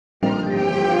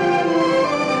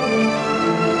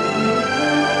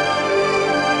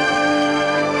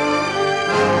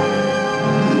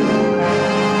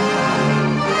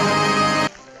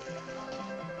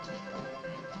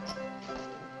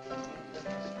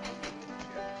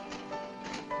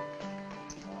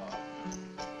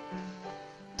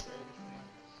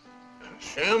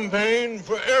Champagne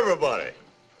for everybody.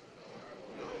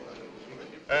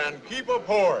 And keep a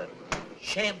pouring.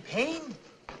 Champagne?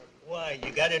 Why,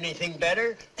 you got anything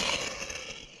better?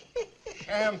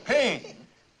 Champagne?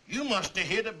 You must have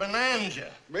hit a bonanza.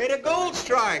 Made a gold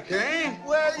strike, eh?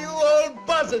 Well, you old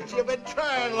buzzards, you've been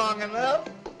trying long enough.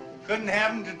 Couldn't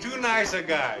happen to two nicer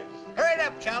guys. Hurry it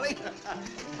up, Charlie.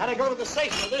 Had to go to the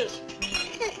safe for this.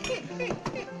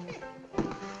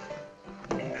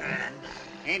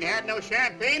 Ain't had no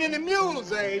champagne in the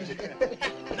mule's age.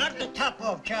 Not the top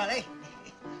off, Charlie.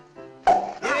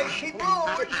 There she goes.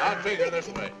 I'll take her this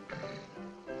way.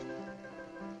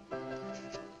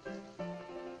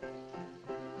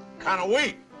 Kind of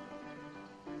weak.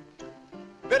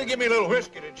 Better give me a little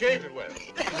whiskey to change it with.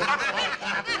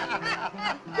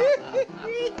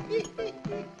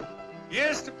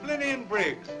 Yes to plenty and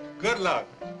Briggs. Good luck.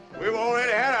 We've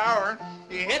already had ours.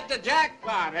 You hit the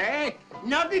jackpot, eh?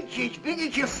 Nuggets as big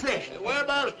as your fist.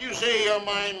 Whereabouts do you say your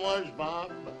mine was,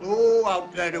 Bob? Oh,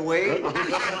 out that way.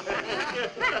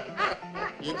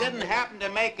 You didn't happen to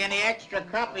make any extra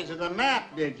copies of the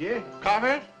map, did you?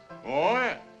 Copies? Oh,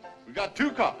 yeah. We got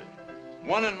 2 copies.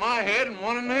 One in my head and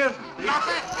one in his.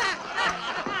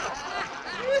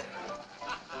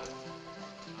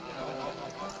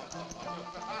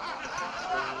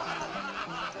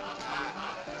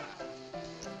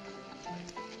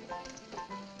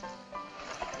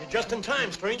 You're just in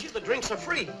time, stranger. The drinks are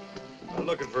free. I'm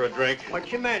looking for a drink.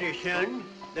 What's the matter, son?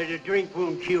 There's a drink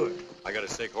won't cure. I got a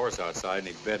sick horse outside and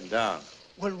he's bedding down.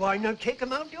 Well, why not take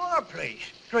him out to our place?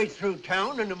 Straight through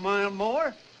town and a mile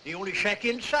more. The only shack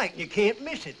in sight, and you can't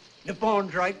miss it. The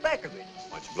barn's right back of it.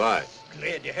 Much obliged.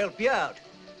 Glad to help you out.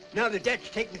 Now that that's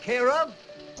taken care of,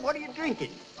 what are you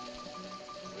drinking?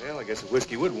 Well, I guess a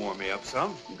whiskey would warm me up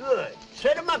some. Good.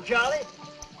 Set him up, Charlie.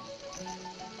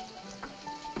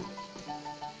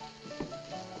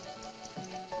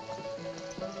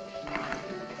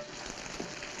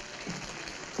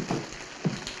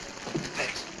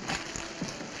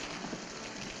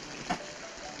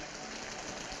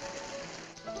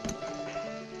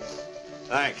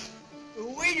 Thanks.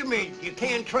 Wait a minute. You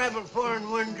can't travel far in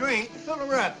one drink. Fill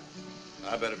her up.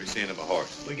 I better be seeing him a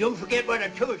horse. Well, don't forget what I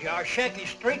told you. Our shack is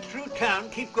straight through town.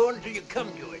 Keep going until you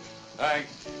come to it.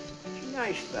 Thanks.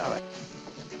 Nice fella.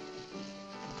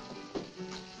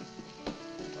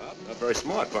 Well, not very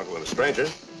smart, bunking with a stranger.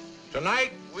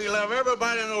 Tonight, we'll have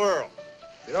everybody in the world.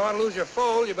 If you don't want to lose your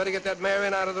foal, you better get that mare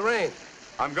in out of the rain.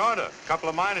 I'm going to. A couple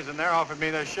of miners in there offered me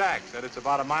their shack. Said it's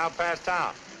about a mile past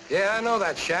town. Yeah, I know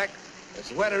that shack. It's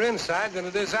wetter inside than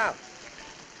it is out.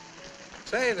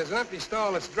 Say, there's an empty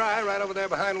stall that's dry right over there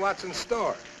behind Watson's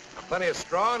store. Plenty of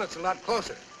straw, and it's a lot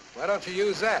closer. Why don't you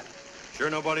use that? Sure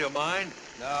nobody will mind?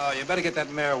 No, you better get that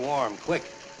mare warm, quick.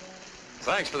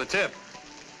 Thanks for the tip.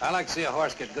 I like to see a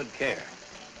horse get good care.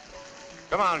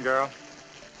 Come on, girl.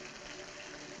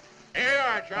 Here you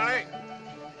are, Charlie.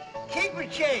 Keep a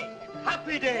change.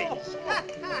 Happy days.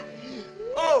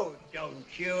 Oh, don't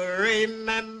you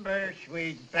remember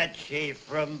sweet Betsy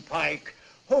from Pike,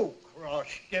 who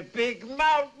crossed the big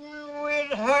mountain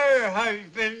with her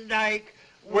husband Ike,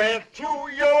 with 2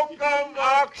 yoke of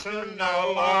oxen, a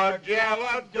large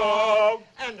yellow dog,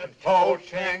 and a tall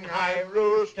Shanghai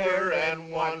rooster,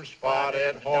 and 1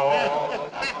 spotted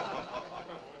hog.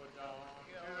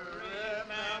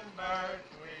 Remember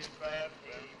sweet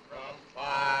Betsy from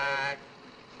Pike,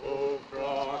 who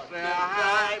crossed the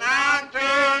high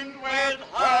mountain with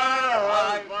her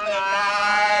husband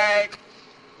Ike,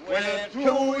 with 2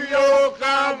 yoke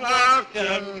of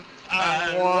oxen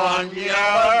and 1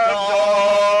 yellow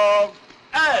dog,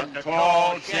 and a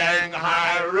tall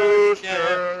Shanghai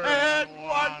rooster, and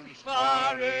 1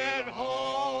 spotted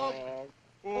hog.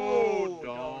 Oh,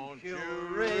 don't you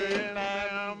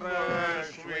remember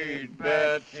sweet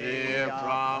Betsy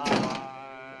from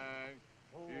Pike,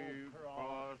 who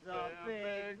crossed the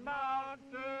big mountain?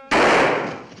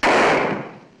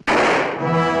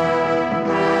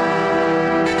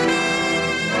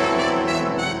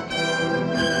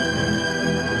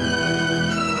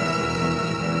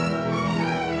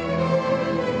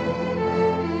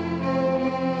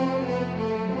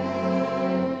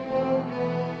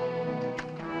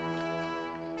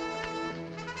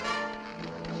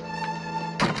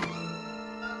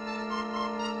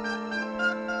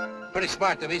 Pretty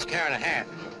smart to each carrying a hand.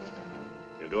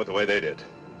 You'll do it the way they did.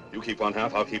 You keep one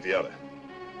half, I'll keep the other.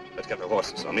 Let's get the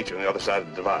horses. I'll meet you on the other side of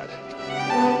the divide.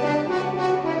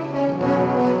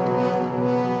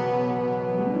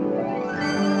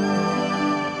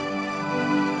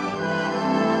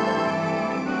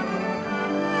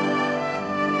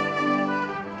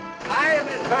 Hi,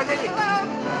 Miss Bunny.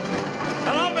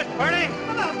 Hello, Miss Purdy.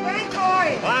 Hello, Frank. How are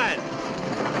you? Fine.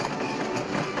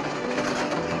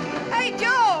 Hey,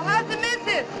 Joe, how's the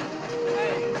missus?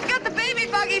 Hey. Got the baby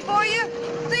buggy for you.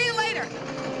 See you later.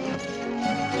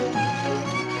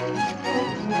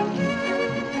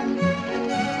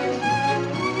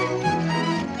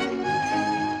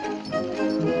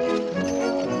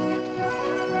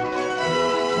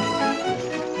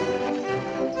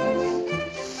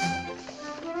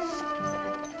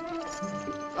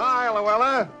 Hi,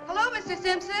 Luella. Hello, Mr.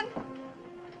 Simpson.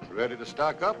 Ready to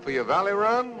stock up for your valley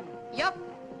run? Yup.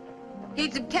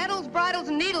 Need some kettles, bridles,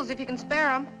 and needles if you can spare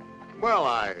them. Well,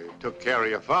 I took care of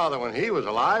your father when he was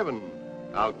alive, and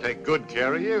I'll take good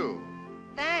care of you.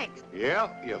 Thanks. Yeah,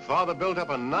 your father built up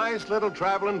a nice little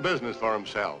traveling business for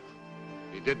himself.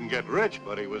 He didn't get rich,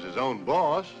 but he was his own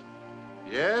boss.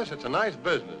 Yes, it's a nice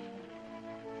business.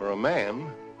 For a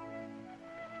man.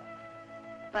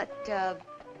 But,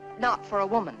 not for a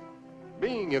woman.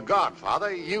 Being your godfather,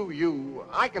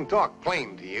 I can talk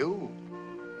plain to you.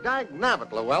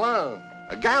 Dagnabbit, Luella.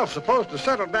 A gal's supposed to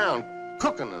settle down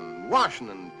cooking and washing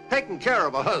and taking care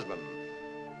of a husband.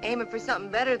 Aiming for something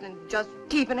better than just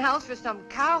keeping house for some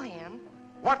cowhand.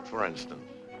 What, for instance?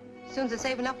 As soon as I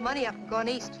save enough money, I can go on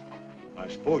east. I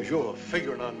suppose you're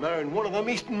figuring on marrying one of them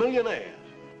Eastern millionaires.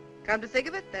 Come to think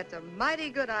of it, that's a mighty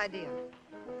good idea.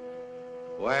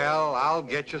 Well, I'll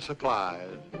get you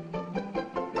supplies.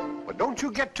 But don't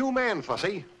you get too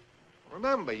man-fussy.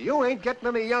 Remember, you ain't getting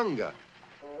any younger.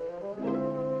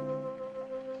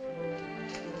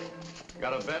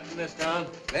 Got a vet in this town?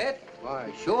 Vet?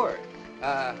 Why, sure.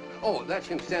 Oh, that's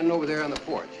him standing over there on the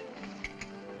porch.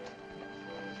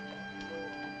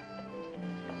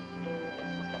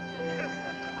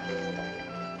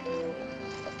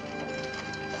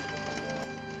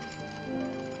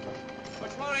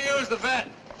 Which one of you is the vet?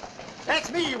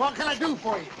 That's me. What can I do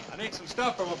for you? I need some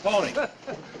stuff from a pony.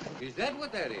 Is that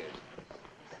what that is?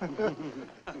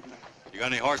 You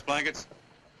got any horse blankets?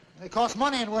 They cost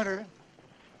money in winter.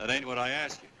 That ain't what I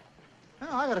asked you.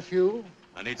 Oh, I got a few.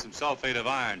 I need some sulfate of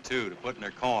iron, too, to put in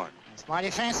their corn. It's mighty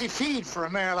fancy feed for a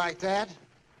mare like that.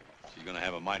 She's gonna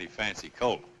have a mighty fancy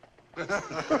colt.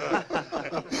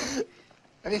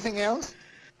 Anything else?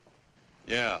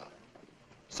 Yeah.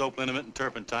 Soap liniment and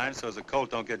turpentine so as the colt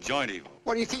don't get joint evil.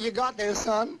 What do you think you got there,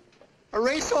 son? A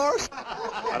racehorse?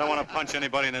 I don't want to punch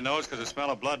anybody in the nose because the smell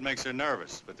of blood makes her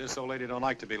nervous. But this old lady don't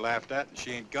like to be laughed at, and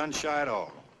she ain't gun shy at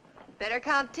all. Better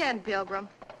count 10, Pilgrim.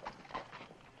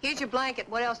 Here's your blanket.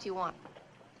 What else do you want?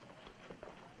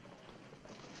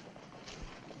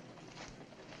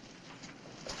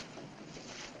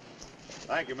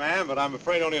 Thank you, ma'am, but I'm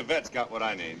afraid only a vet's got what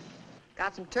I need.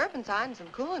 Got some turpentine and some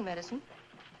cooling medicine.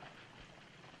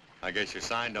 I guess your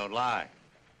sign don't lie.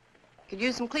 Could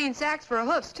use some clean sacks for her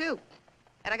hoofs, too.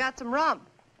 And I got some rum.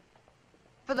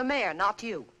 For the mare, not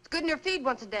you. It's good in your feed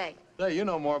once a day. Say, you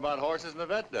know more about horses than the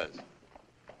vet does.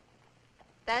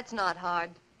 That's not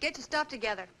hard. Get your stuff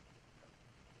together.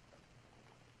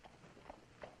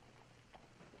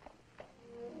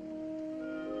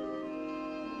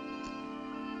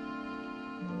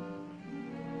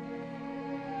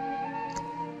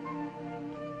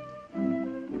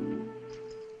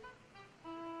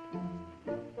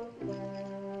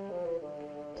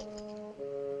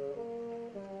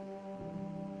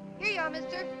 Here you are,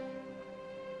 mister.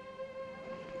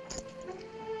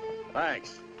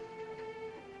 Thanks.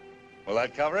 Will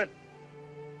that cover it?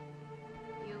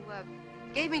 You,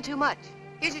 gave me too much.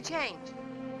 Here's your change.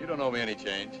 You don't owe me any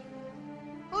change.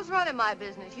 Who's running my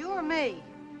business, you or me?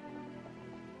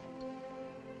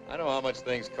 I know how much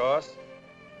things cost.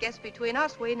 Guess between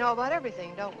us, we know about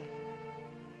everything, don't we?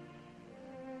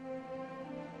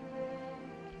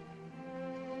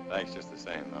 Thanks just the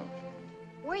same, though.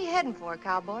 Where are you heading for,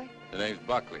 cowboy? The name's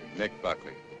Buckley, Nick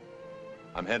Buckley.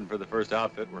 I'm heading for the first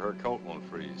outfit where her colt won't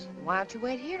freeze. Why don't you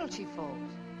wait here till she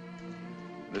folds?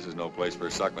 This is no place for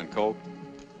a suckling colt.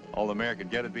 All the mare could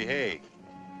get would be hay.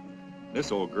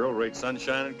 This old girl rates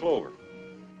sunshine and clover.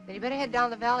 Then you better head down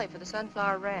the valley for the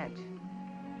Sunflower Ranch.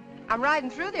 I'm riding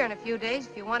through there in a few days.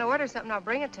 If you want to order something, I'll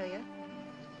bring it to you.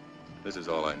 This is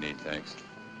all I need, thanks.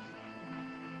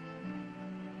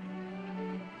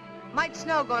 Might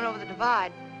snow going over the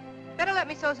divide. Better let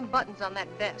me sew some buttons on that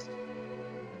vest.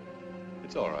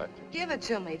 It's all right. Give it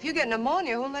to me. If you get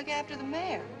pneumonia, who'll look after the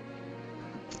mare?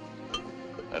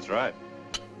 That's right.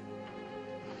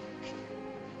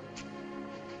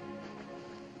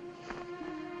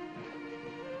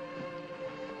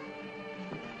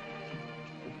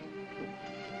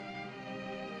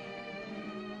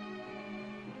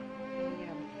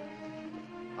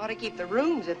 Ought to keep the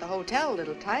rooms at the hotel a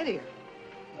little tidier.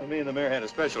 Me and the mare had a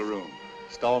special room.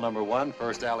 Stall number 1,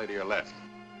 first alley to your left.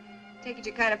 Take it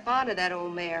you're kind of fond of that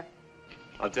old mare.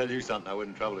 I'll tell you something I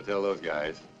wouldn't trouble to tell those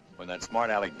guys. When that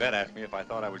smart aleck vet asked me if I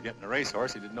thought I was getting a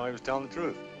racehorse, he didn't know he was telling the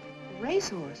truth. A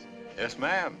racehorse? Yes,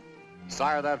 ma'am.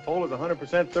 Sire of that foal is a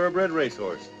 100% thoroughbred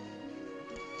racehorse.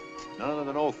 None other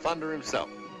than old Thunder himself.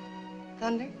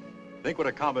 Thunder? Think what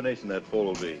a combination that foal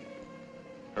will be.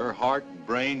 Her heart,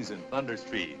 brains, and Thunder's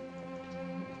speed.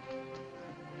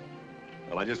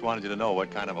 Well, I just wanted you to know what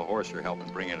kind of a horse you're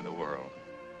helping bring into the world.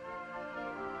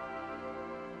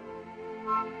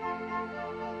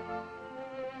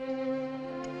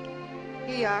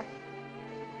 Here you are.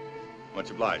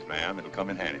 Much obliged, ma'am. It'll come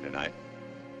in handy tonight.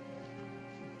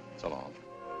 So long.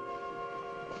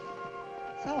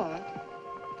 So on.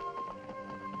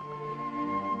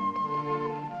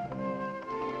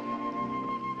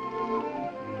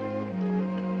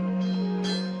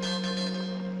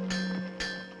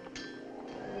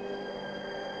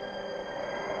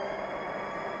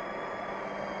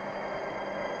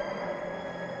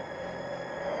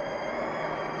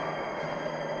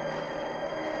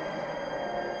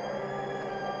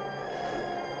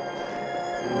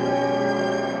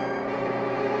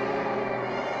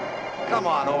 Come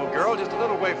on, old girl. Just a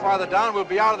little way farther down, we'll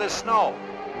be out of this snow.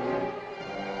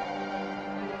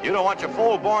 You don't want your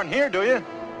foal born here, do you?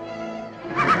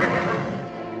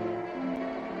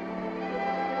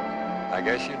 I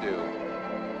guess you do.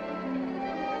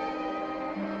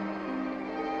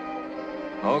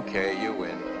 Okay, you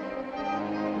win.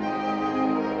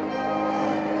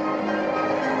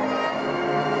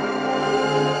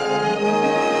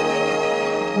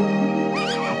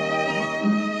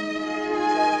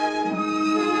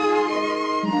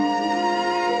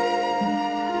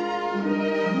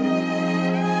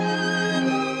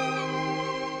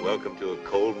 Welcome to a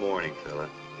cold morning, fella.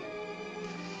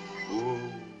 Ooh.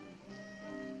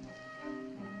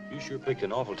 You sure picked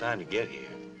an awful time to get here.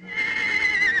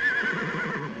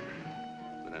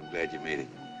 But I'm glad you made it.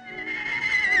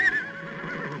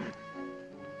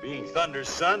 Being Thunder's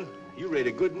son, you rate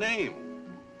a good name.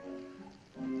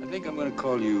 I think I'm gonna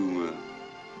call you,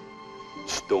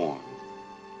 Storm.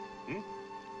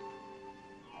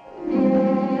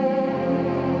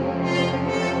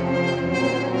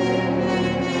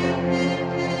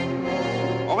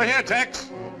 Over here, Tex.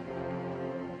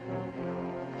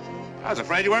 I was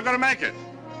afraid you weren't going to make it.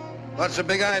 What's the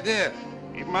big idea?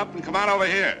 Keep him up and come on over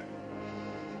here.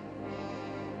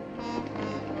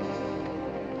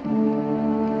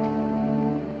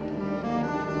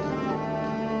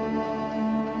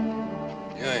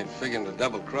 You ain't figuring to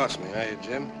double-cross me, are you,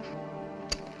 Jim?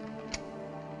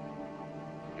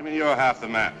 Give me your half the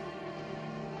map.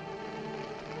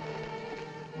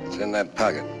 It's in that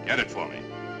pocket. Get it for me.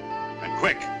 And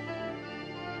quick.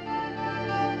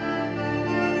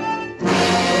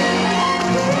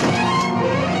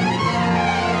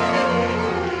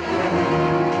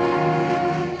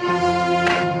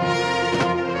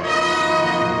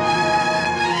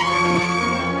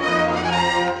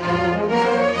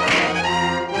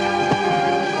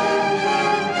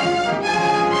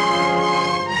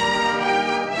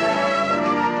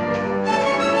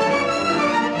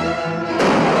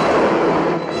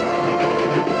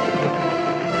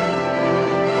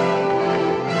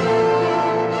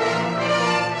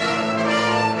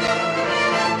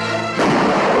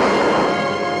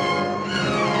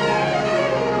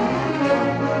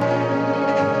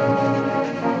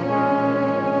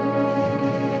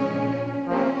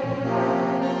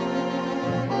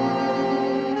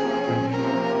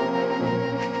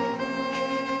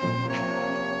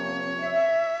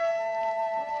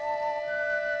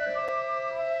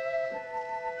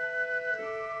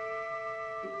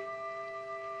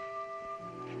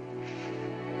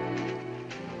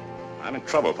 I'm in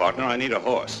trouble, partner. I need a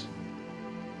horse.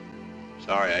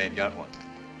 Sorry, I ain't got one.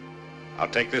 I'll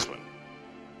take this one.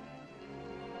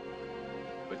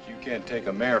 But you can't take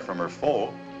a mare from her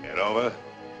foal. Get over.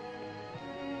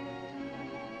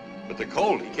 But the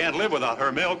colt, he can't live without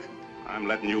her milk. I'm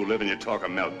letting you live and you talk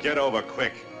of milk. Get over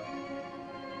quick.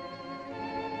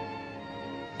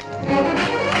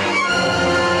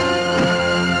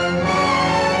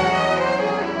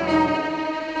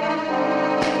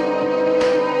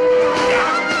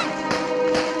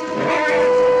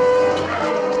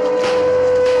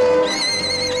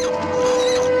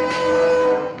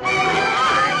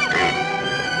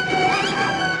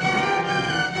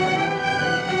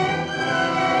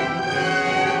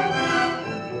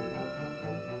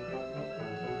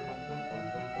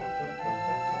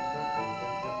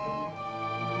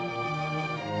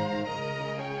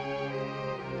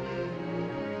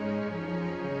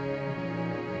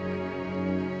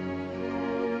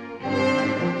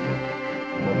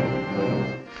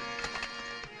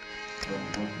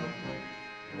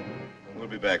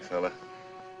 back, fella.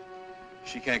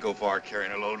 She can't go far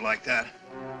carrying a load like that.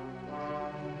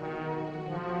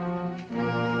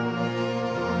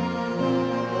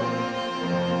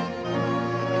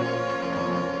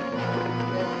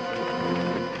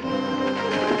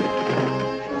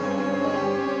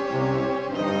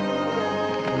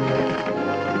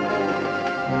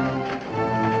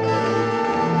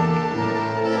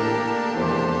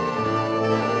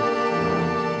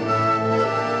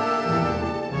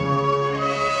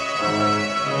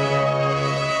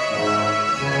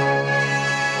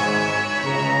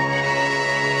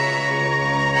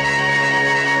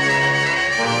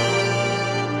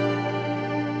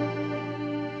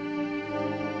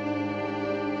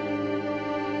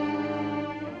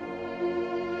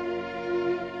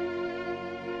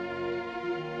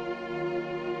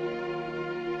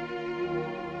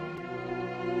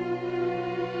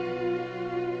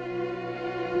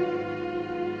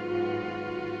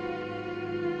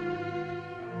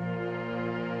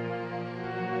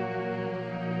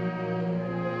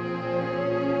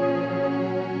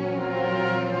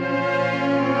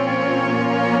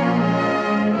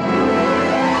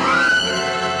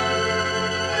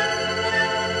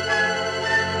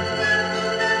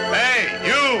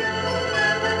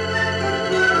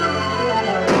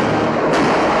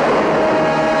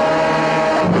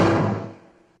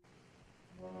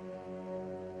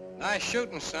 Nice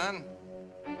shooting, son.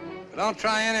 But don't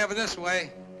try any of it this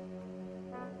way.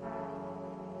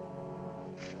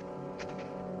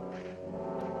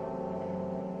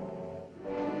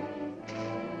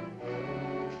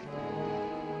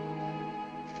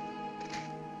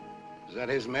 Is that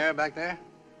his mare back there?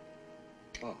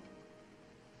 Oh.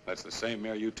 That's the same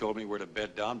mare you told me where to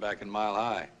bed down back in Mile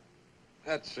High.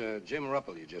 That's Jim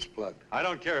Ruppel you just plugged. I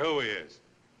don't care who he is.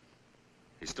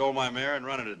 He stole my mare and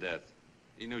run her to death.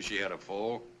 He knew she had a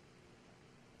foal.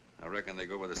 I reckon they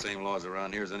go by the same laws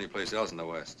around here as any place else in the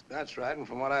West. That's right, and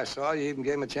from what I saw, you even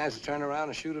gave him a chance to turn around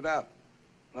and shoot it out.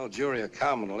 No jury or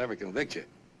cowman will ever convict you.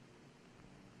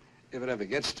 If it ever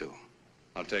gets to.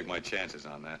 I'll take my chances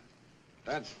on that.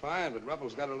 That's fine, but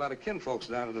Ruppel's got a lot of kinfolks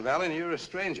down in the valley, and you're a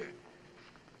stranger.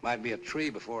 Might be a tree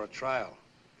before a trial.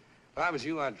 If I was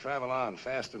you, I'd travel on,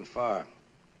 fast and far.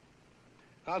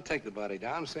 I'll take the body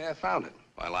down and say I found it.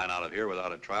 If I line out of here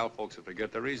without a trial, folks will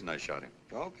forget the reason I shot him.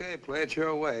 Okay, play it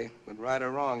your way. But right or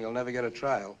wrong, you'll never get a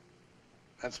trial.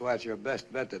 That's why it's your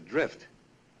best bet to drift.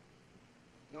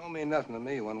 Don't mean nothing to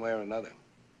me one way or another.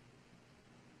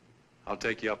 I'll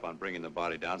take you up on bringing the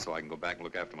body down so I can go back and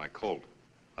look after my colt.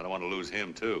 I don't want to lose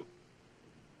him, too.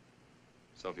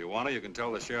 So if you want to, you can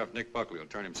tell the sheriff Nick Buckley will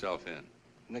turn himself in.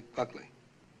 Nick Buckley?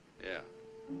 Yeah.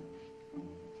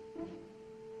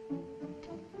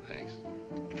 Thanks.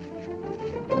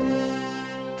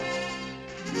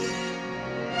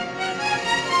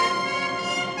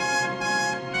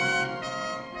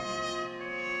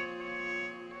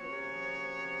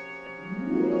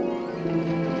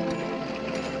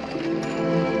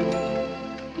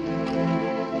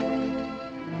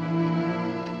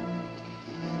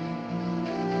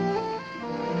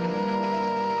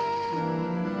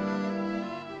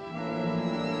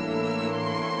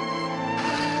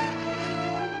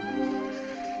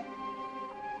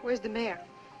 Where's the mare?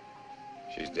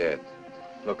 She's dead.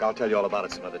 Look, I'll tell you all about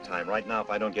it some other time. Right now, if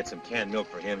I don't get some canned milk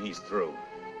for him, he's through.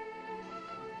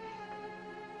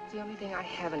 It's the only thing I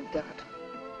haven't got.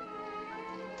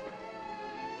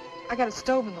 I got a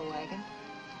stove in the wagon.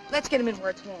 Let's get him in where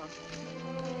it's warm.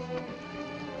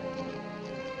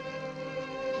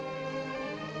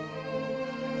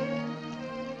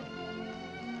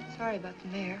 Sorry about the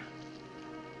mare.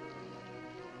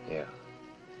 Yeah.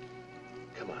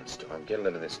 Come on, Storm. Get a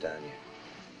little of this down you.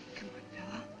 Come on,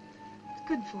 fella. It's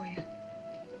good for you.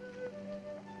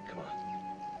 Come on.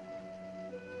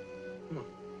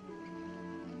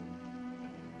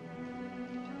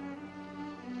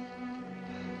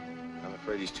 I'm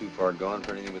afraid he's too far gone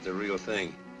for anything but the real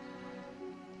thing.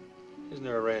 Isn't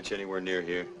there a ranch anywhere near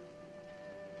here?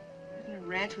 There's a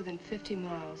ranch within 50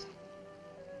 miles.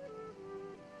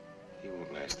 He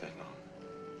won't last that long.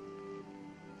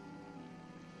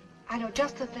 I know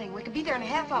just the thing. We could be there in a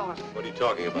half hour. What are you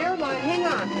talking about? Never mind. Hang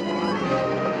on.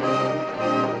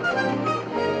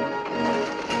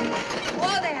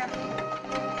 Whoa there.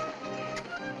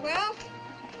 Well,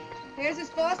 here's his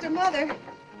foster mother.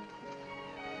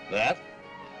 That?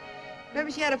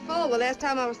 Remember she had a foal the last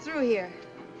time I was through here.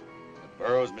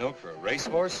 Burro's milk for a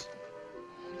racehorse?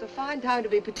 It's a fine time to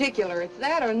be particular. It's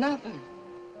that or nothing.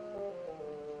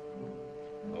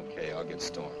 Okay, I'll get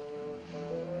Storm.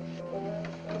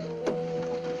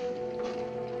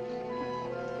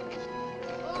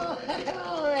 Oh,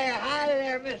 hello there. Hi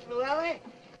there, Miss Llewellyn.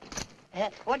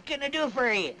 What can I do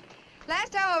for you?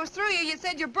 Last time I was through you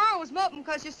said your burro was moping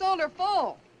because you sold her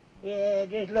full. Yeah,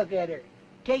 just look at her.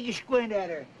 Take a squint at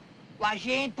her. Why,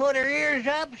 she ain't put her ears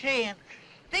up since.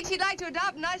 Think she'd like to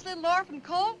adopt a nice little orphan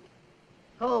colt?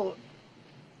 Oh.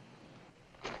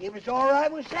 If it's all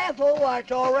right with Sappho, why,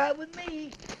 it's all right with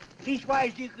me.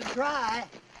 Leastwise, you can try.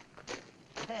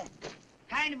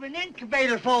 Kind of an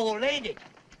incubator foal, ain't it?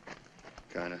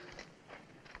 Kinda.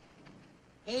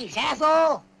 Hey,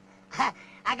 Sappho,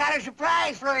 I got a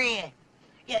surprise for you.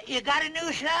 You got a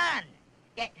new son.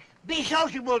 Yeah, be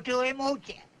sociable to him, won't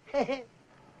you? They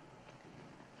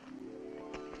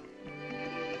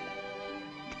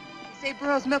say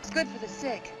burro's milk's good for the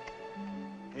sick.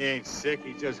 He ain't sick,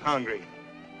 he's just hungry.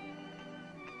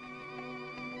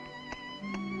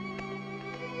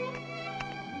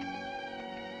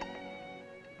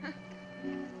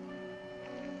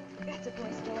 That's a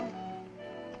voice, Storm.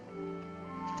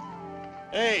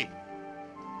 Hey!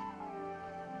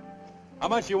 How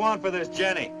much you want for this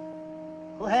Jenny?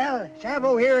 Well,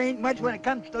 Sappho here ain't much when it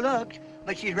comes to looks,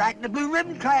 but she's right in the blue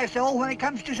ribbon class, though, when it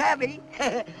comes to savvy.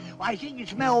 Why, she can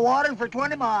smell water for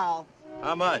 20 miles.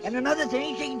 How much? And another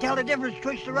thing, she can tell the difference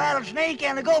between a rattlesnake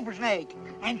and a gopher snake.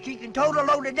 And she can tote a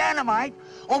load of dynamite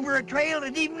over a trail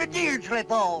that even a deer'd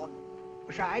slip on.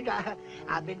 Besides,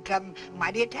 I've become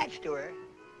mighty attached to her.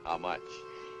 How much?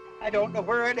 I don't know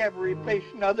where I'd ever replace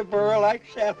another burro like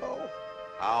Sappho.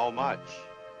 How much?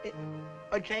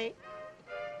 What'd you say?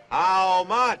 How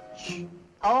much?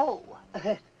 Oh,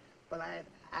 well,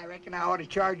 I reckon I ought to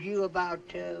charge you about,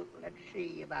 let's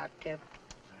see, about $3.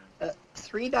 I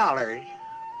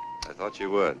thought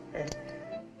you would.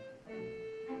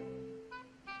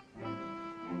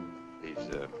 These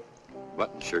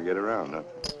buttons sure get around, huh?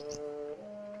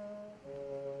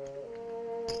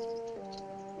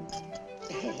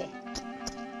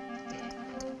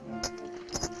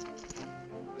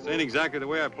 This ain't exactly the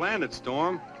way I planned it,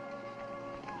 Storm.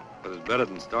 But it's better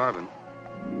than starving.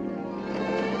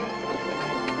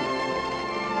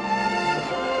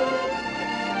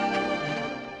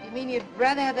 You mean you'd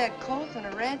rather have that colt than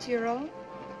a ranch of your own?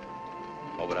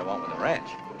 What would I want with a ranch?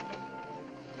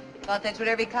 Thought that's what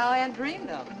every cowhand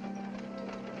dreamed of.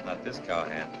 Not this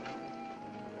cowhand.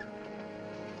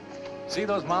 See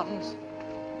those mountains?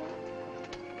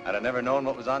 I'd have never known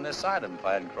what was on this side of them if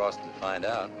I hadn't crossed to find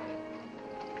out.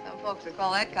 Some folks would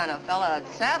call that kind of fella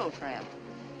a saddle tramp.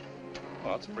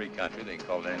 Well, it's a free country. They can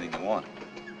call it anything they want.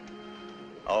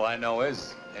 All I know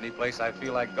is, any place I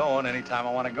feel like going, anytime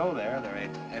I want to go there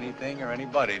ain't anything or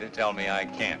anybody to tell me I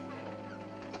can't.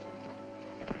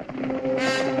 See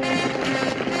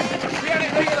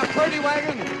anything in the Purdy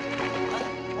wagon?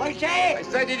 What'd you say? I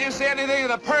said, did you see anything in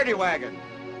the Purdy wagon?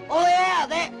 Oh, yeah,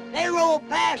 they rolled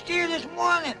past here this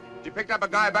morning. She picked up a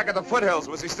guy back at the foothills.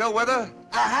 Was he still with her?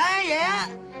 Uh-huh, yeah.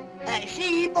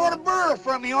 See, he bought a burro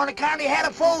from me on account he had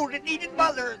a foal that needed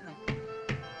mothering.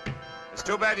 It's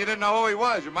too bad you didn't know who he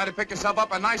was. You might have picked yourself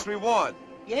up a nice reward.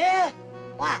 Yeah?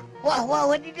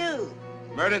 What'd he do?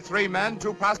 Murdered 3 men,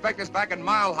 2 prospectors back in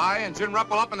Mile High, and Jim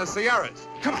Ruppel up in the Sierras.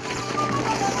 Come on.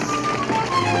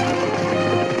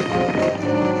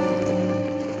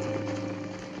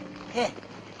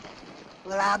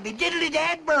 Well, I'll be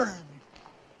diddly-dad burned.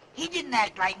 He didn't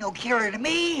act like no killer to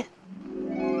me.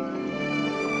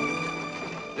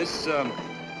 This,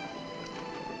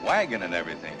 wagon and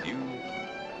everything, you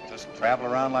just travel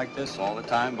around like this all the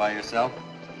time by yourself?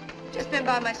 Just been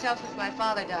by myself since my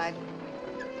father died.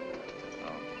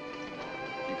 Oh.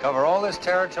 You cover all this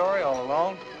territory all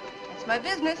alone? That's my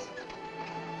business.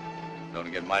 Don't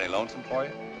it get mighty lonesome for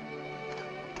you?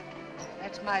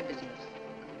 That's my business.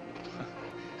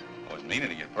 I wasn't meaning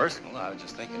to get personal. I was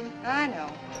just thinking. I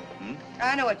know. Hmm?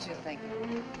 I know what you're thinking.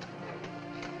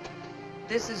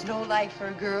 This is no life for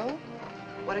a girl.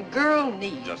 What a girl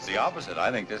needs. Just the opposite.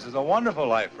 I think this is a wonderful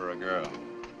life for a girl.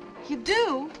 You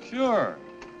do? Sure.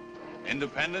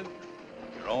 Independent,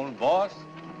 your own boss.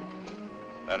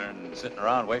 Better than sitting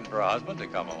around waiting for a husband to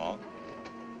come along.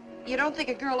 You don't think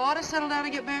a girl ought to settle down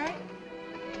and get married?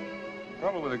 The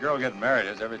trouble with a girl getting married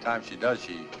is every time she does,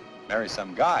 she marries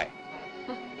some guy.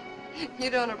 You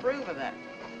don't approve of that.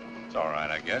 It's all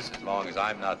right, I guess, as long as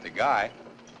I'm not the guy.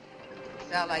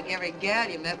 Sound like every gal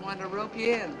you met wanted to rope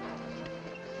you in.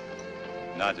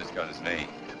 Not just 'cause it's me.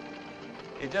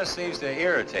 It just seems to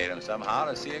irritate him somehow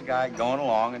to see a guy going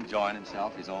along enjoying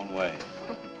himself his own way.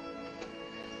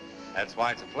 That's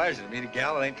why it's a pleasure to meet a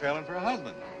gal that ain't trailing for a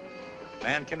husband.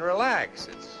 Man can relax.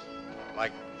 It's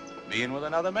like being with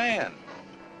another man.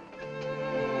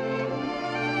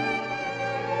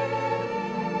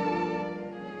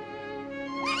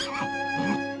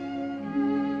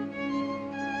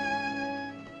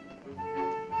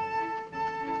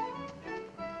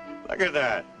 Look at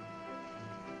that.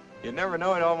 You never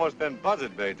know, he'd almost been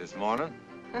buzzard bait this morning.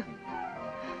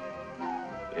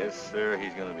 Yes, sir,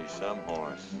 he's gonna be some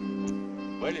horse.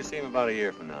 Wait till you see him about a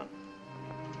year from now.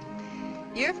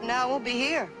 A year from now, I won't be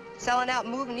here. Selling out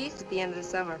and moving east at the end of the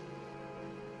summer.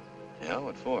 Yeah,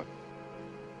 what for?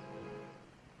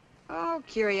 Oh,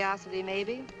 curiosity,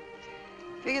 maybe.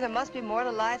 Figure there must be more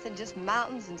to life than just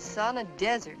mountains and sun and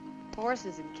desert,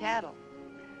 horses and cattle.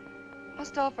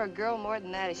 Must offer a girl more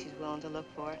than that if she's willing to look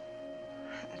for it.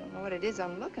 I don't know what it is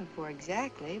I'm looking for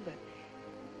exactly, but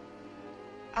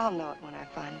I'll know it when I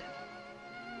find it.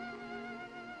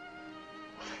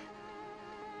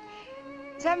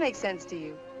 Does that make sense to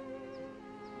you?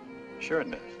 Sure it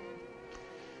does.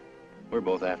 We're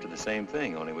both after the same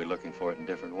thing, only we're looking for it in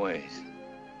different ways.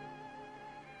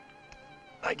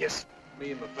 I guess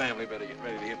me and my family better get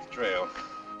ready to hit the trail.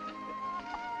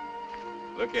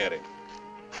 Look at him.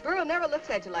 Burro never looks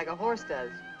at you like a horse does.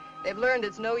 They've learned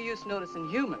it's no use noticing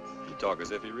humans. You talk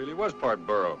as if he really was part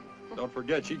burro. Don't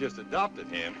forget, she just adopted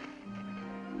him.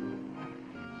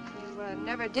 You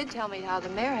never did tell me how the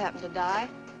mare happened to die.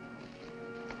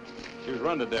 She was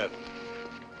run to death.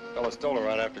 Fella stole her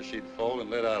right after she'd foaled and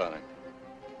lit out on him.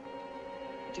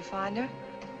 Did you find her?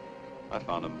 I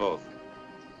found them both.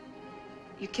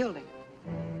 You killed him.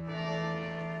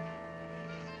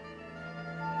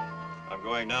 I'm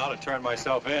going now to turn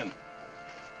myself in.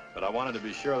 But I wanted to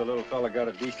be sure the little fella got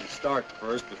a decent start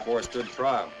first before I stood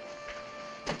trial.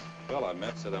 The fella I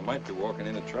met said I might be walking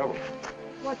into trouble.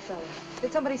 What fella?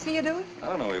 Did somebody see you do it? I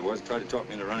don't know who he was. Tried to talk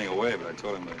me into running away, but I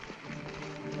told him that.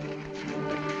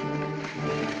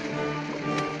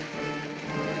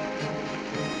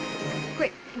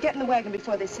 Quick, get in the wagon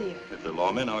before they see you. If they're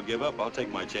lawmen, I'll give up. I'll take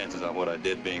my chances on what I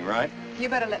did being right. You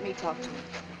better let me talk to them.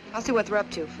 I'll see what they're up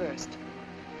to first.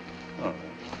 All right.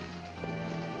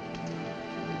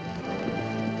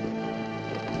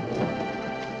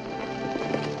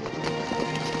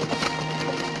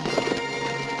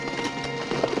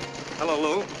 Hello,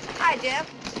 Lou. Hi, Jeff.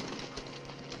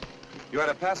 You had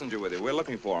a passenger with you. We're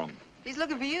looking for him. He's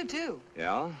looking for you, too.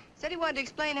 Yeah? Said he wanted to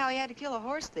explain how he had to kill a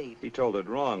horse thief. He told it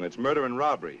wrong. It's murder and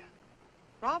robbery.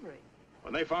 Robbery?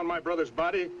 When they found my brother's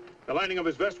body, the lining of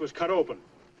his vest was cut open.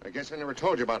 I guess I never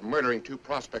told you about murdering two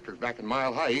prospectors back in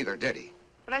Mile High either, did he?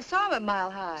 But I saw him at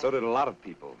Mile High. So did a lot of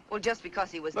people. Well, just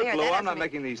because he was Look, there, Lou, that I'm not doesn't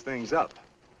making these things up.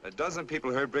 A dozen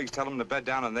people heard Briggs tell them to bed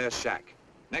down in their shack.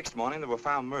 Next morning, they were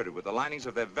found murdered with the linings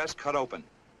of their vest cut open.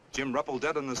 Jim Ruppel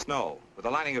dead in the snow, with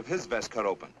the lining of his vest cut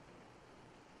open.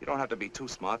 You don't have to be too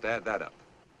smart to add that up.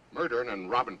 Murdering and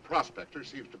robbing prospectors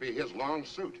seems to be his long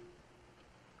suit.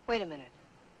 Wait a minute.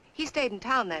 He stayed in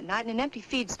town that night in an empty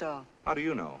feed stall. How do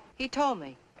you know? He told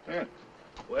me. Yeah.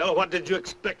 Well, what did you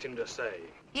expect him to say?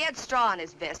 He had straw in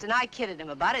his vest, and I kidded him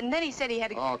about it, and then he said he had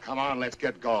to... Oh, come on, let's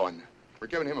get going. We're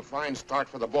giving him a fine start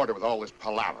for the border with all this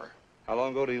palaver. How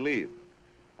long ago did he leave?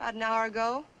 About an hour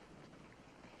ago.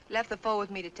 Left the foal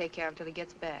with me to take care of till he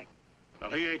gets back.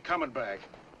 Well, he ain't coming back.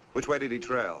 Which way did he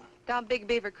trail? Down Big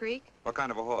Beaver Creek. What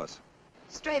kind of a horse?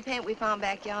 Stray paint we found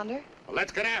back yonder. Well,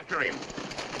 let's get after him.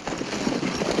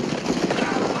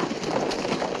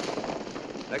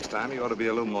 Next time, you ought to be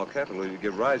a little more careful who you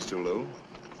give rides to, Lou.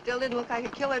 Still didn't look like a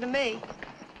killer to me.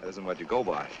 That isn't what you go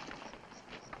by.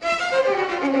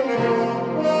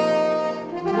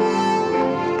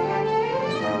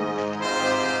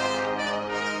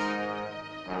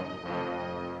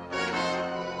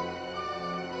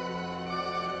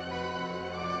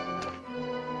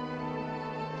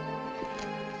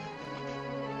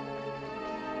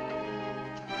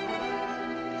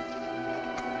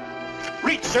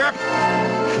 Reach, sir!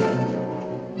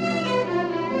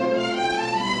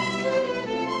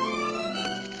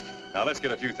 Now, let's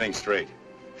get a few things straight.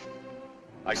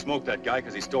 I smoked that guy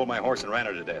because he stole my horse and ran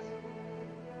her to death.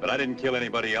 But I didn't kill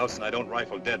anybody else, and I don't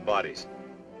rifle dead bodies.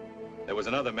 There was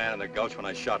another man in the gulch when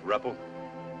I shot Ruppel.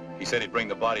 He said he'd bring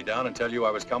the body down and tell you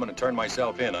I was coming and turn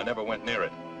myself in. I never went near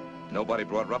it. Nobody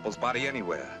brought Ruppel's body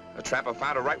anywhere. A trapper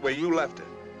found it right where you left it.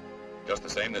 Just the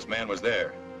same, this man was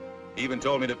there. He even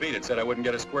told me to beat it, said I wouldn't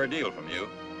get a square deal from you.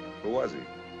 Who was he?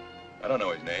 I don't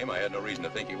know his name. I had no reason to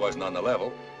think he wasn't on the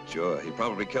level. Sure, he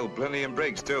probably killed Plenty and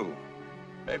Briggs, too.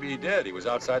 Maybe he did. He was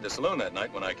outside the saloon that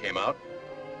night when I came out.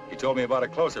 He told me about a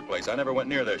closer place. I never went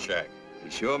near their shack. He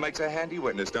sure makes a handy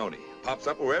witness, don't he? Pops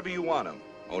up wherever you want him.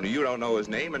 Only you don't know his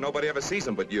name, and nobody ever sees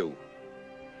him but you.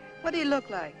 What did he look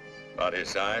like? About his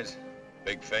size.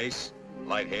 Big face,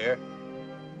 light hair.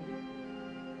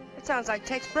 It sounds like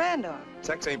Tex Brandon.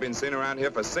 Tex ain't been seen around here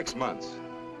for 6 months.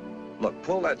 Look,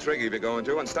 pull that trigger if you're going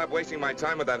to, and stop wasting my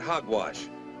time with that hogwash.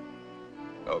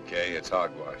 Okay, it's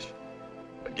hogwash.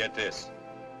 But get this.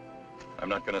 I'm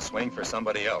not going to swing for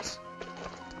somebody else.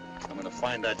 I'm going to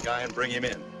find that guy and bring him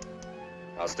in.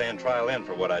 I'll stand trial in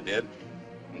for what I did.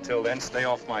 Until then, stay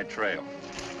off my trail.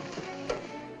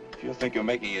 If you think you're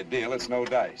making a deal, it's no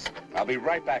dice. I'll be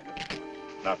right back.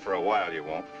 Not for a while, you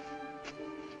won't.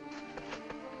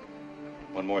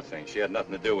 One more thing. She had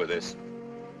nothing to do with this.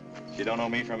 She don't know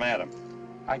me from Adam.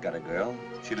 I got a girl.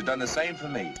 She'd have done the same for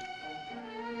me.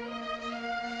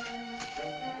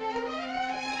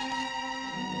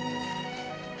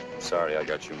 I'm sorry I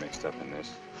got you mixed up in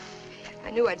this. I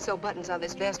knew I'd sew buttons on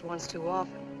this vest once too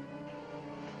often.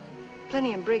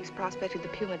 Plenty and Briggs prospected the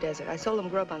Puma Desert. I sold them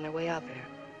grub on their way out there.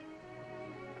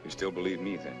 You still believe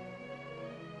me, then?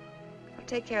 I'll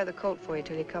take care of the coat for you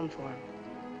till you come for him.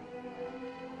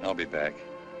 I'll be back.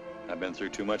 I've been through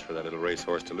too much for that little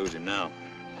racehorse to lose him now.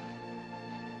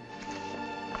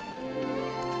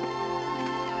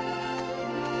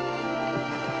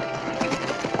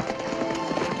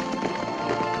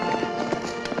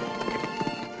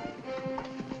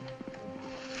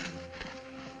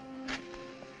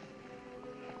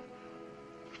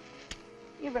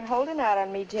 You've been holding out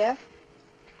on me, Jeff.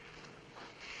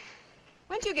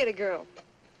 When'd you get a girl?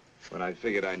 When I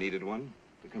figured I needed one,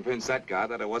 to convince that guy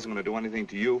that I wasn't going to do anything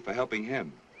to you for helping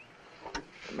him.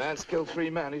 The man's killed 3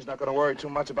 men. He's not going to worry too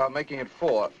much about making it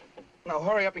 4. Now,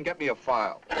 hurry up and get me a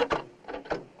file.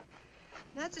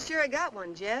 Not so sure I got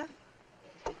one, Jeff.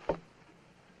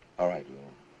 All right, Lou.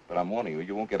 But I'm warning you,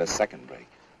 you won't get a second break.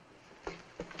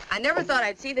 I never thought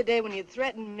I'd see the day when you'd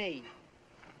threaten me.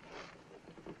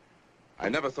 I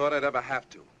never thought I'd ever have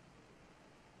to.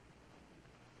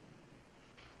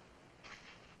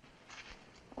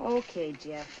 Okay,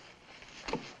 Jeff.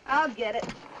 I'll get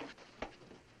it.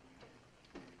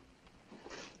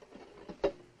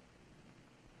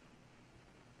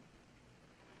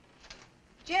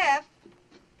 Jeff,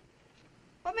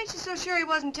 what makes you so sure he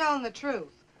wasn't telling the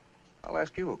truth? I'll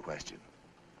ask you a question.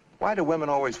 Why do women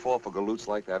always fall for galoots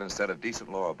like that instead of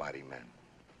decent, law-abiding men?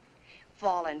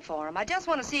 Falling for him. I just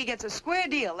want to see he gets a square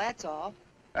deal, that's all.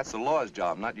 That's the law's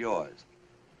job, not yours.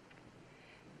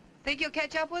 Think you'll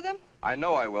catch up with him? I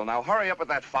know I will. Now, hurry up with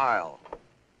that file.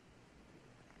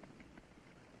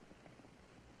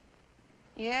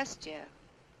 Yes, Jeff.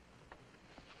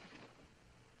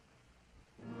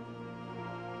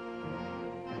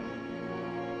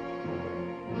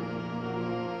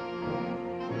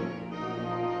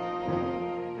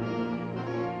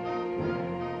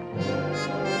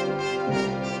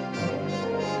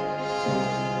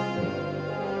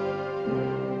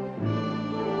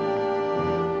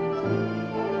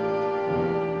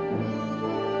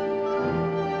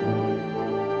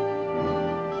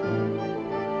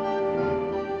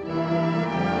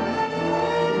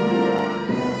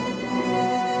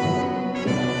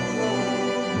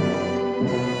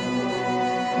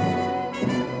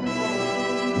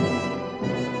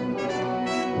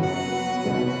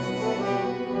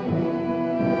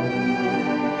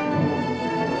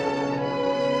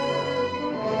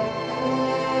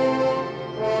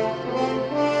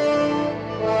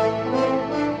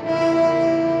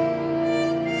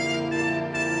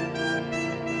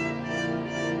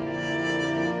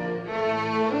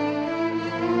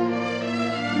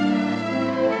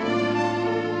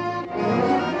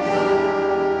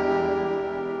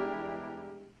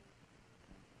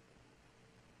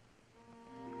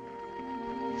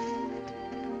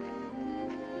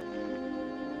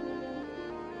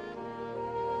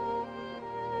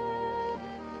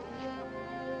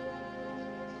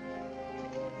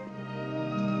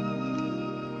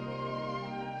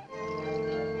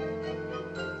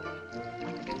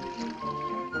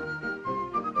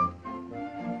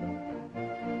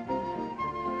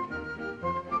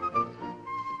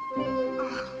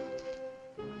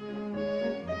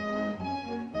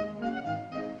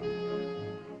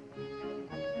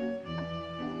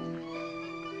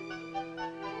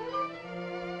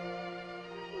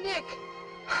 Nick!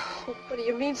 Oh, what do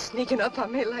you mean sneaking up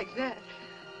on me like that?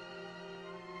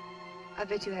 I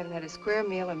bet you haven't had a square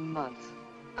meal in months.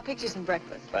 I'll pick you some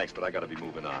breakfast. Thanks, but I gotta be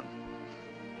moving on.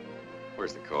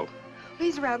 Where's the colt?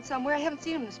 He's around somewhere. I haven't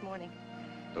seen him this morning.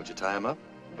 Don't you tie him up?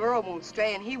 Burro won't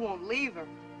stray and he won't leave her.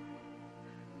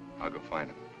 I'll go find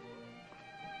him.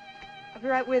 I'll be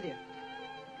right with you.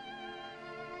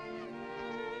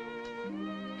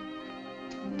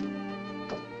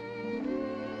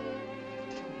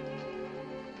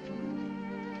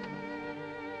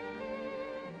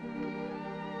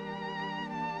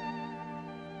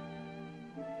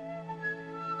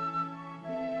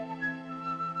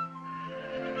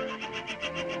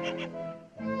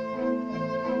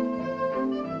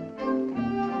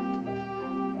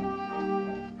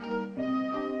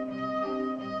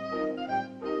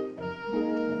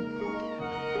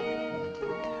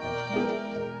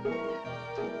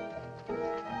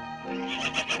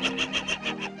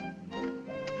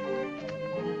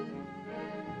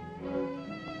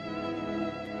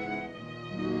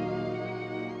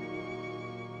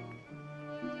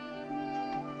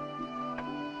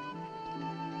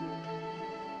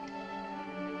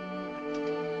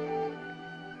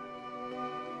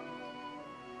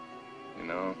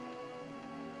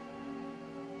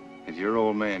 If your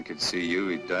old man could see you,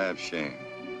 he'd die of shame.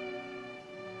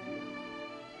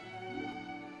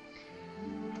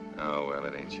 Oh, well,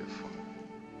 it ain't your fault.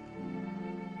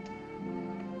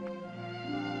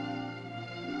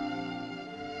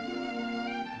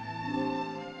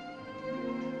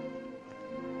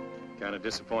 Kind of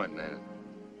disappointing, ain't it?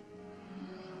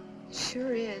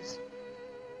 Sure is.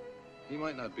 He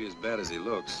might not be as bad as he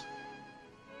looks.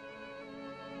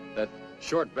 That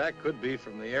short back could be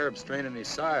from the Arab strain in his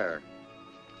sire.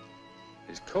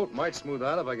 His coat might smooth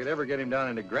out if I could ever get him down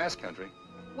into grass country.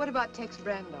 What about Tex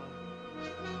Brando?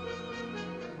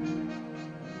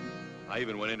 I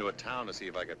even went into a town to see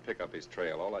if I could pick up his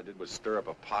trail. All I did was stir up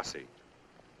a posse.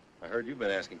 I heard you've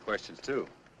been asking questions, too.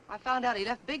 I found out he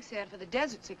left Big Sand for the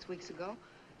desert 6 weeks ago.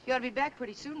 He ought to be back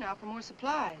pretty soon now for more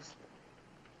supplies.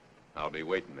 I'll be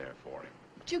waiting there for him.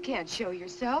 But you can't show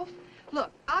yourself.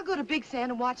 Look, I'll go to Big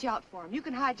Sand and watch out for him. You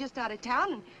can hide just out of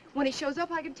town, and when he shows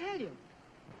up, I can tell you.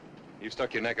 You've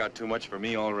stuck your neck out too much for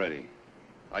me already.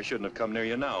 I shouldn't have come near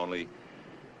you now, only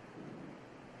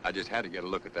I just had to get a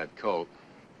look at that coat.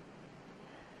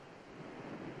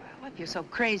 Well, if you're so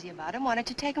crazy about him, why don't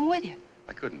you take him with you?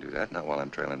 I couldn't do that, not while I'm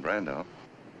trailing Brando.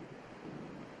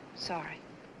 Sorry.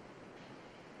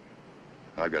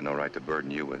 I've got no right to burden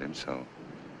you with him, so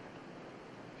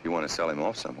if you want to sell him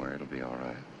off somewhere, it'll be all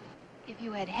right. If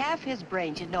you had half his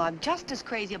brains, you'd know I'm just as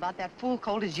crazy about that fool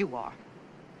colt as you are.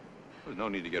 There's no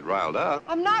need to get riled up.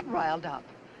 I'm not riled up.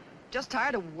 Just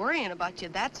tired of worrying about you,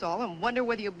 that's all, and wonder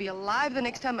whether you'll be alive the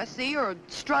next time I see you or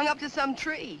strung up to some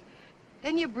tree.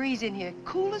 Then you breeze in here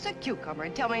cool as a cucumber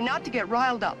and tell me not to get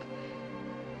riled up.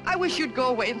 I wish you'd go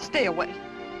away and stay away.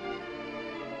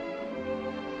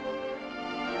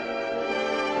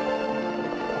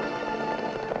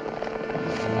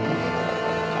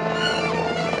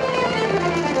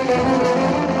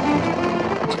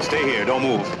 Stay here, don't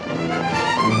move.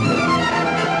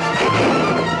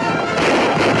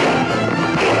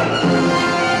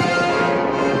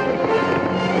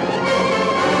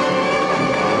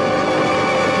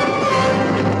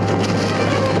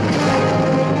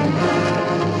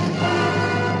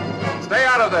 Stay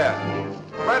out of there.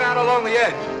 Right out along the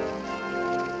edge.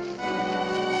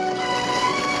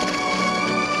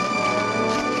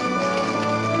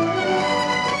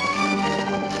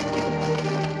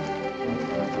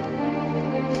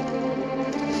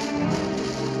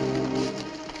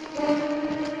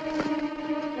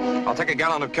 I'll take a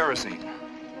gallon of kerosene.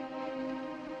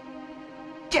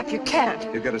 Jeff, you can't.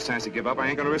 He'll get a chance to give up. I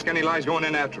ain't gonna risk any lives going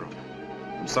in after him.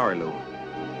 I'm sorry, Lou.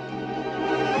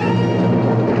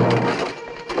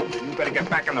 You better get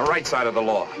back on the right side of the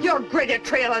law. You're great at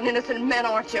trailing innocent men,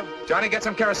 aren't you? Johnny, get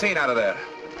some kerosene out of there.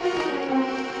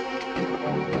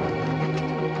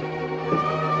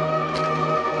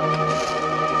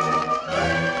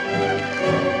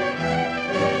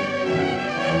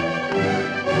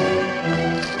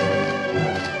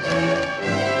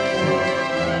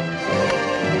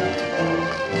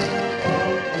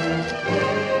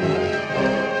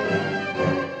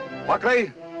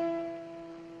 Buckley,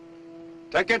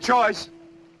 take your choice.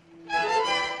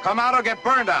 Come out or get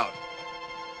burned out.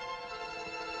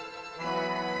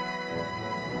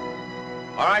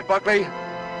 All right, Buckley,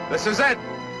 this is it.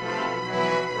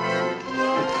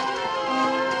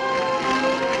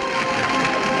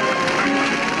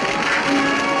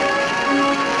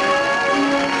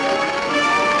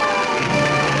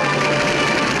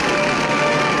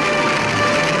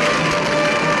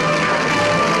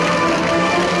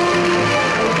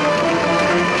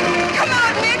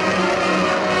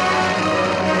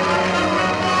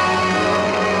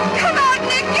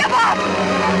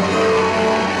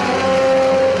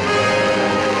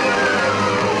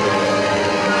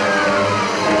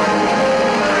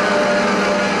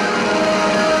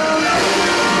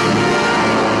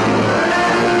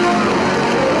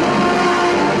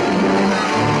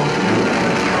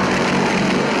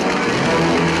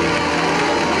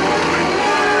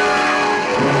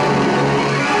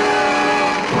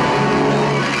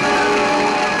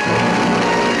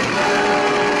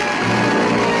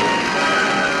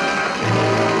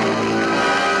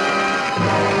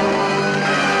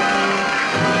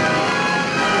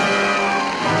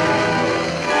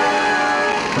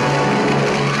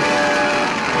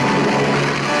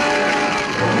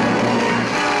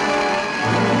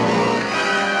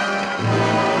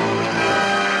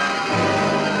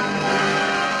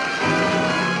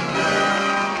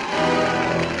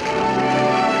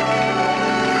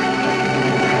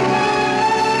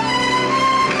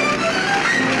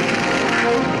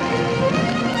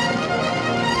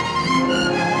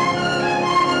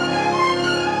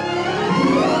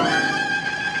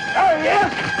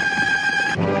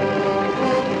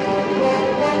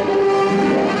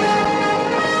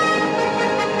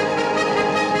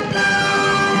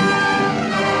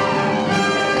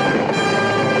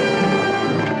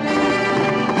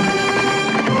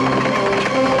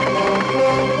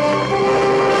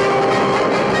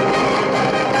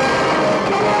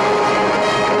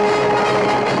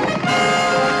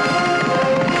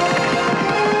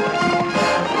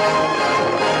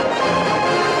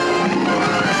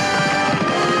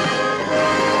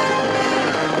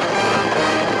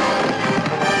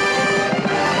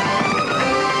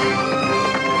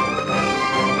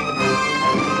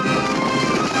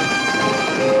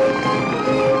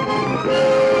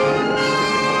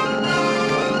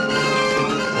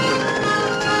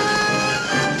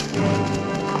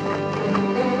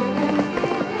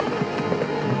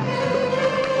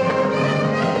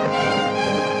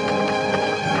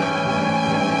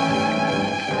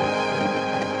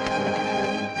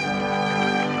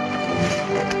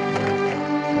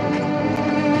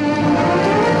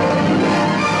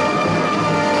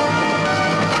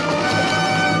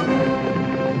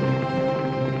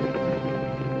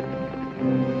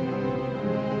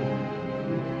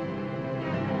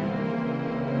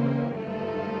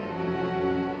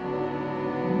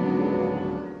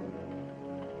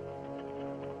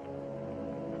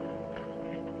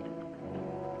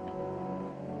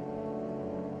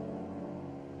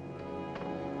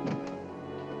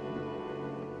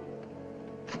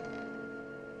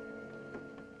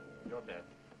 You're dead.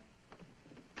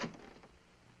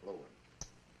 Lower.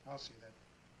 I'll see that.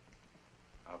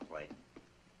 I'll play.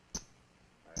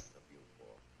 That's the view for.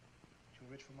 Too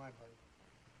rich for my blood.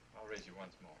 I'll raise you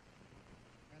once more.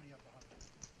 Randy up a hundred.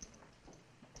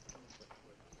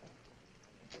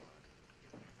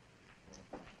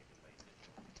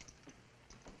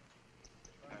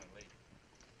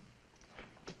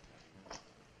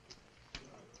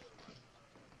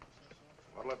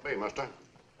 What'll it be, mister?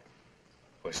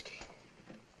 Whiskey.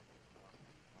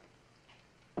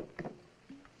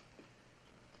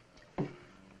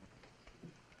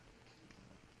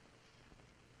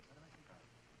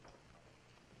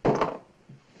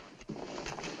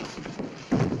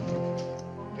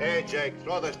 Hey, Jake,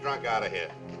 throw this drunk out of here.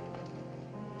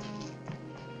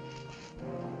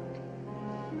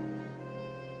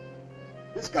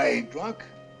 This guy ain't drunk.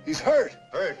 He's hurt.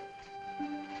 Hurt?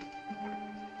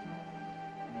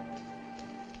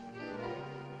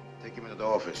 Take him into the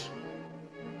office.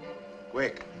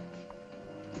 Quick.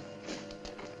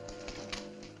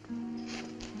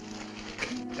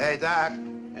 Hey, Doc.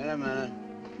 Wait a minute.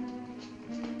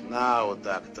 Now,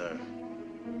 Doctor.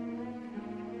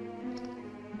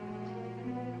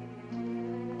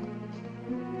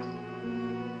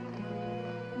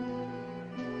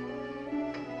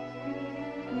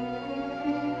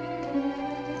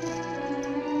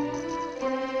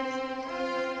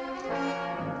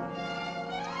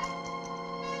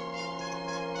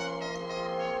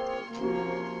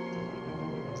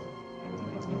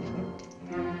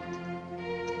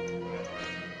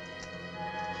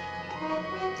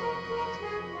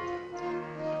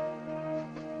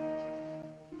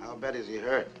 How bad is he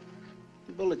hurt?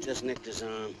 The bullet just nicked his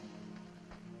arm.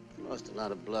 Lost a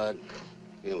lot of blood.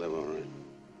 He'll live all right.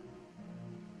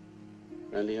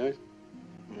 Randy hurt?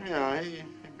 Yeah, he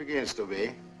begins to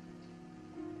be.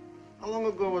 How long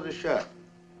ago was the shot?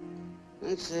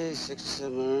 I'd say 6 or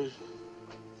 7 hours.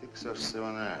 6 or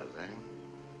 7 hours,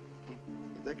 eh?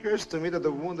 It occurs to me that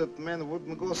the wounded man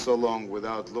wouldn't go so long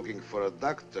without looking for a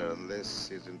doctor unless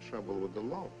he's in trouble with the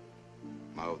law.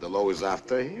 Now, if the law is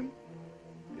after him,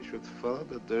 he should follow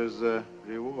that there's a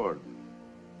reward.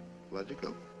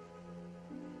 Logical?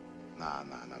 No,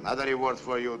 not a reward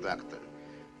for you, doctor.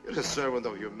 You're a servant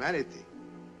of humanity.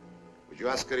 Would you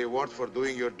ask a reward for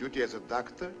doing your duty as a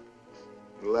doctor?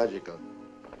 Logical.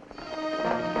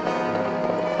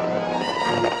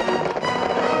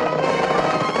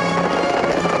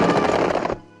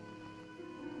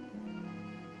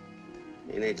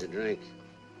 He needs a drink.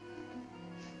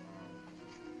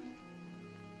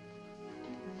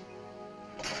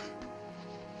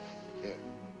 Here.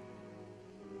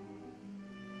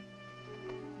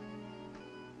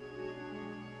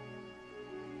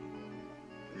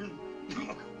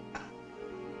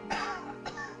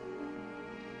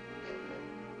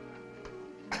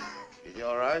 Is he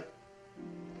all right?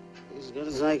 He's as good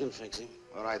as I can fix him.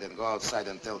 All right, then go outside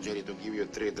and tell Jerry to give you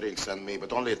 3 drinks on me,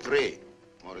 but only 3.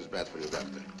 More is bad for you,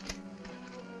 doctor.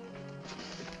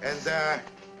 And,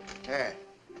 hey,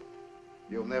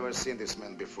 you've never seen this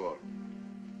man before.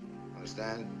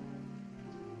 Understand?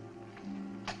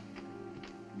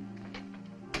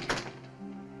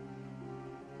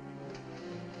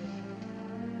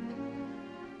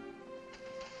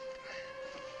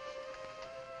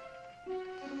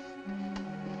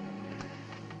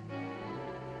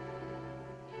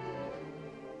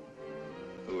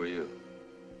 Who are you?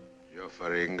 Joe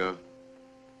Faringo.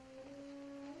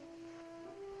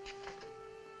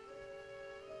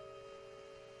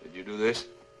 Did you do this?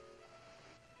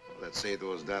 Let's say it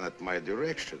was done at my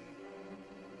direction.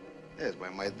 Yes, by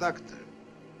my doctor,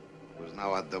 who's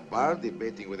now at the bar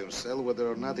debating with himself whether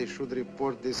or not he should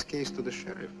report this case to the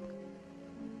sheriff.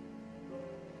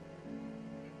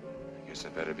 I guess I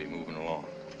better be moving along.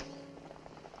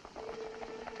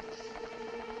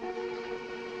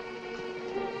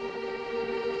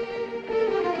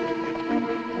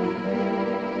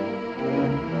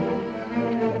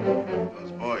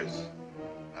 Those boys,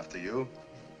 after you?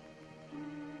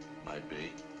 Might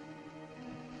be.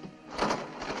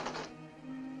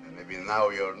 And maybe now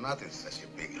you're not in such a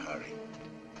big hurry.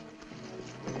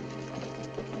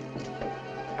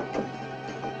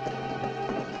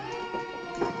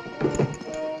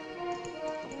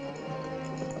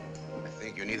 I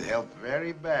think you need help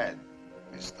very bad,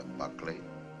 Mr. Buckley.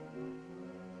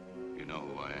 You know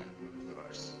who I am? Of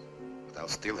course. But I'll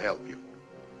still help you.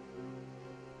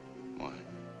 Why?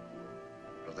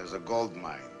 Because there's a gold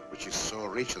mine, which is so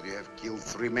rich that you have killed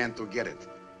 3 men to get it.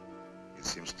 It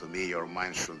seems to me your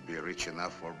mine should be rich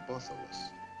enough for both of us.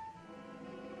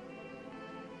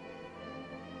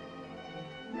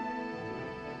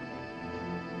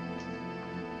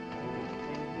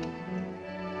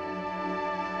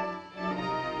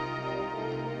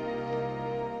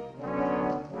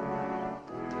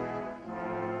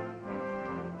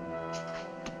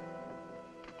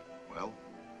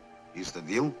 Is the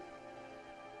deal?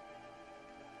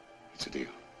 It's a deal.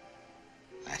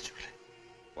 Naturally.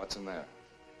 What's in there?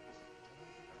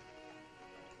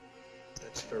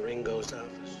 That's for Ringo's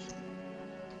office.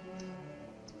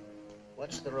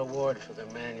 What's the reward for the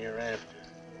man you're after?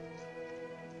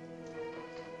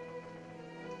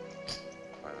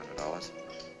 $500.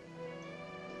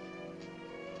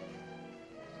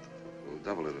 We'll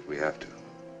double it if we have to.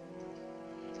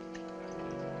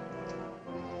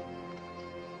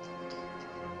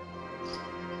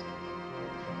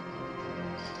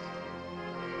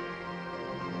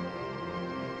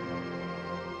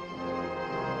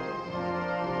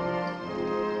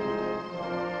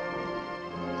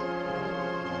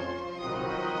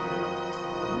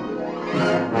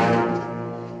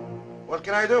 What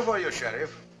can I do for you,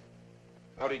 Sheriff?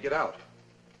 How'd he get out?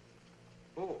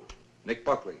 Who? Nick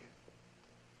Buckley.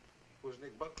 Who's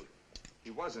Nick Buckley? He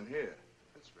wasn't here.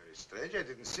 That's very strange. I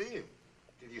didn't see him.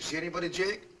 Did you see anybody,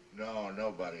 Jake? No,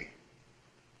 nobody.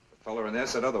 The feller in there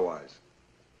said otherwise.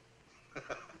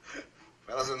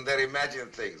 Fellas in there imagine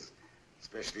things,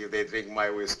 especially if they drink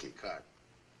my whiskey. Cut.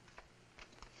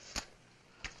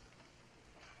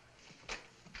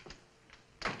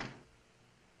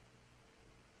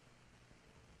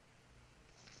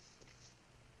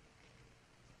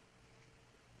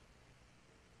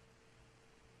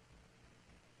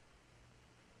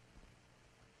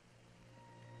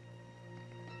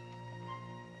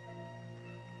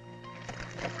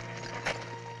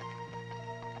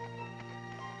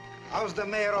 How's the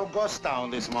mayor of Ghostown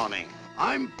this morning?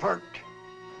 I'm perked.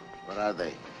 Where are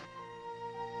they?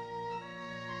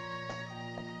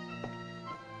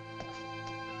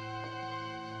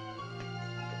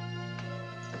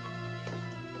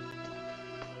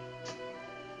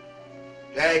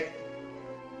 Jake!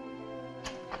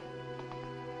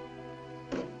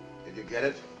 Did you get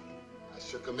it? I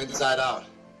shook him inside out.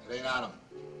 It ain't on him.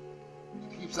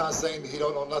 He keeps on saying that he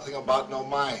don't know nothing about no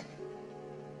mine.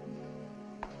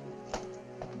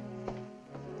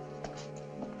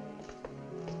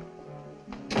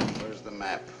 Where's the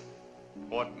map?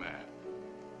 What map?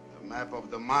 The map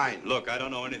of the mine. Look, I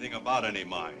don't know anything about any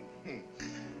mine.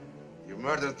 You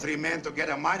murdered 3 men to get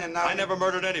a mine and now... I never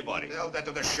murdered anybody. Tell that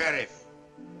to the sheriff.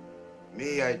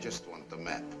 Me, I just want the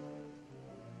map.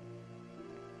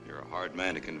 You're a hard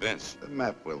man to convince. The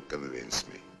map will convince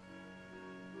me.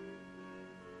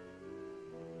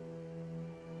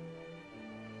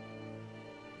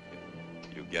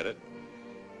 You get it?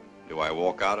 Do I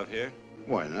walk out of here?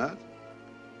 Why not?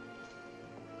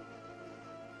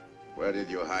 Where did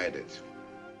you hide it?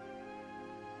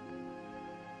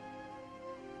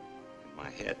 In my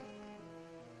head.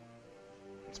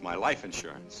 It's my life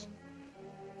insurance.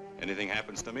 Anything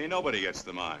happens to me, nobody gets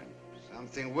the mine.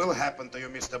 Something will happen to you,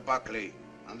 Mr. Buckley,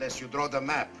 unless you draw the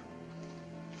map.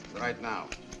 Right now.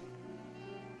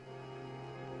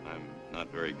 I'm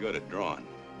not very good at drawing.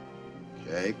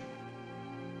 Jake?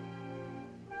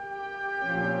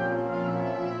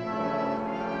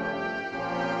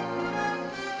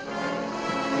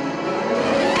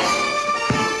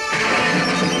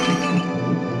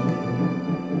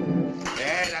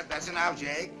 That's enough,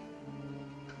 Jake.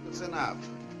 That's enough.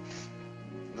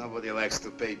 Nobody likes to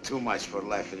pay too much for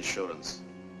life insurance.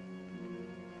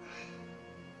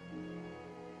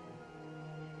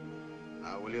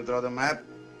 Now, will you draw the map?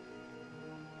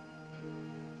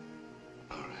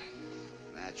 All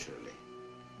right. Naturally.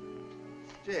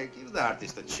 Jake, give the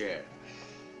artist a chair.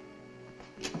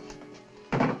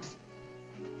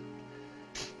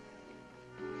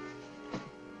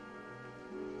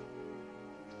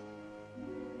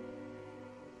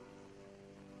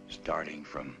 Starting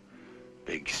from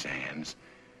Big Sands,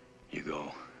 you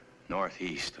go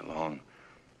northeast along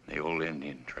the old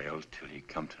Indian trails till you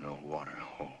come to an old water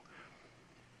hole.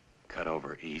 Cut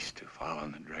over east to follow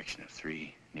in the direction of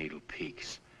 3 Needle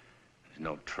Peaks. There's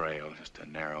no trail, just a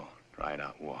narrow,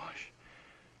 dried-out wash.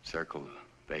 Circle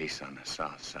the base on the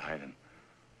south side and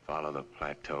follow the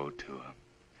plateau to a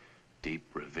deep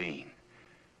ravine.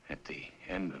 At the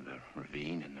end of the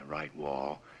ravine in the right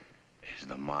wall is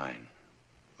the mine.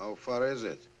 How far is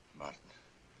it? About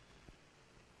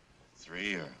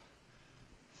 3 or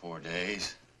 4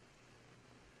 days.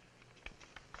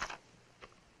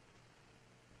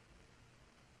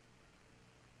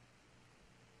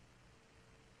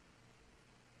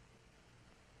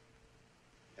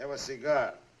 Have a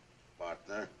cigar,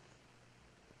 partner.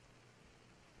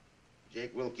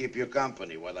 Jake will keep you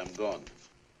company while I'm gone.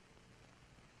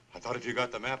 I thought if you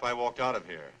got the map, I walked out of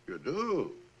here. You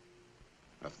do?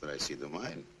 After I see the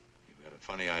mine. You've got a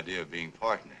funny idea of being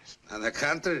partners. On the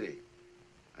contrary,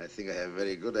 I think I have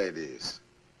very good ideas.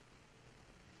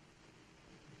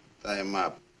 Tie him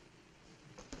up.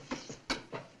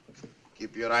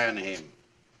 Keep your eye on him.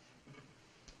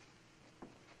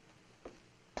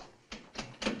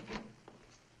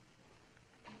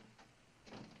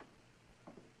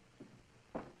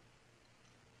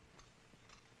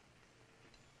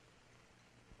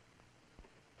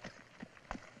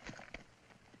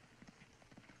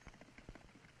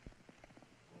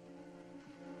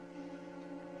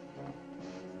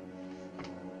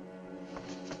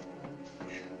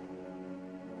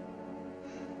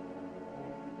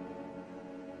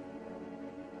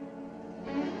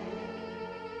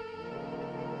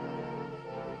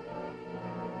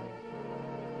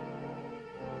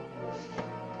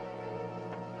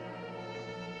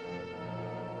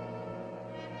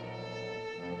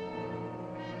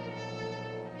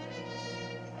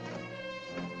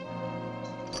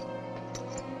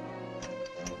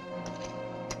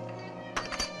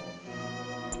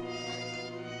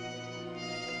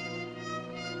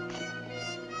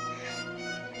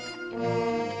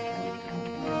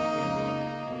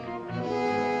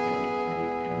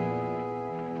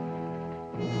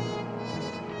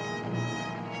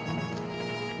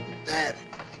 Dad,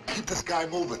 keep this guy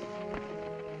moving.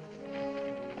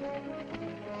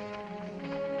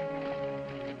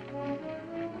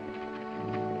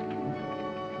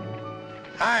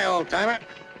 Hi, old-timer.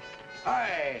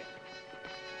 Hi.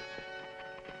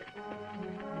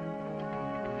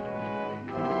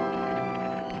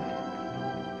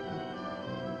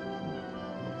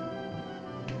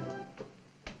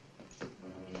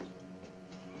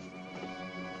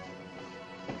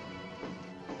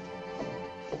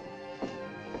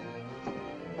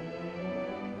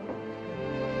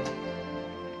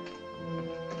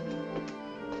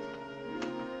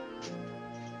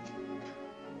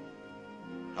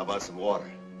 How about some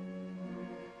water?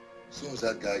 As soon as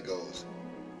that guy goes.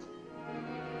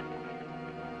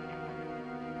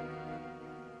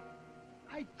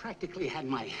 I practically had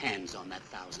my hands on that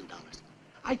 $1,000.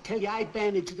 I tell you, I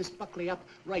bandaged this Buckley up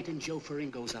right in Joe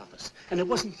Faringo's office. And it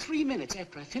wasn't 3 minutes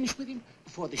after I finished with him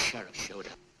before the sheriff showed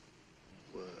up.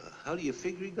 Well, how do you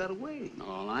figure he got away?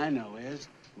 All I know is,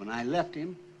 when I left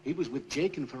him, he was with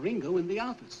Jake and Faringo in the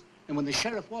office. And when the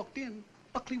sheriff walked in,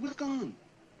 Buckley was gone.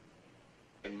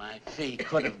 And my fee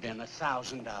could have been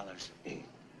 $1,000.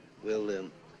 Well,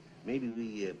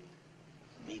 maybe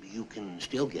you can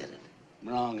still get it.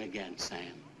 Wrong again,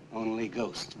 Sam. Only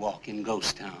ghosts walk in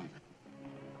Ghost Town.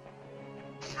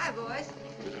 Hi, boys.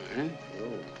 Uh-huh.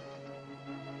 Oh.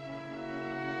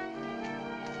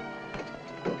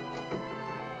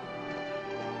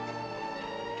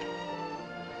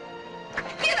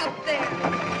 Get up there!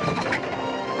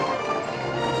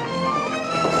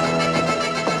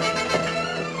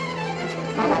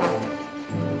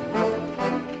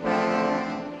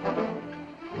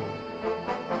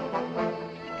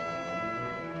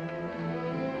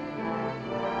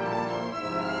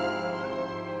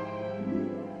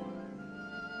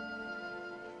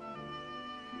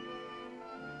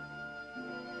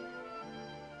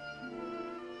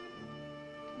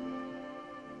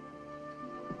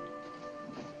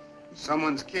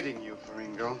 Someone's kidding you,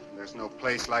 Faringo. There's no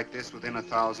place like this within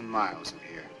 1,000 miles of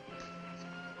here.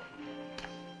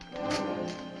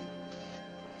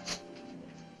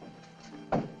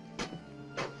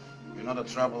 You know the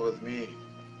trouble with me?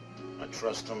 I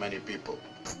trust too many people.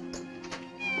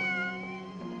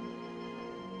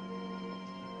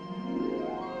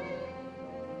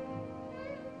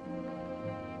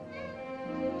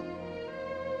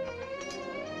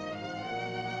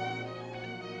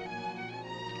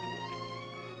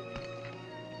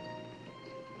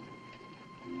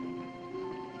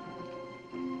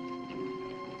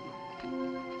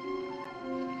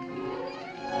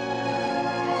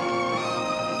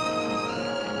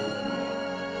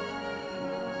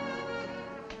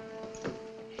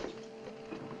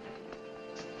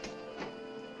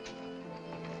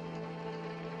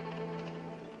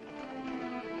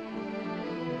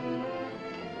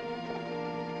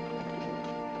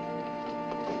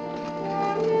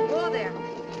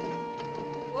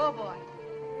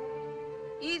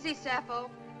 Easy, Sappho.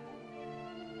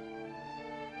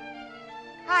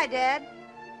 Hi, Dad.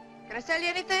 Can I sell you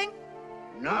anything?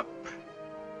 Nope.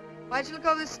 Why'd you look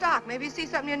over the stock? Maybe you see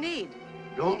something you need.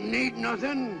 Don't need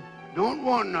nothing. Don't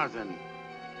want nothing.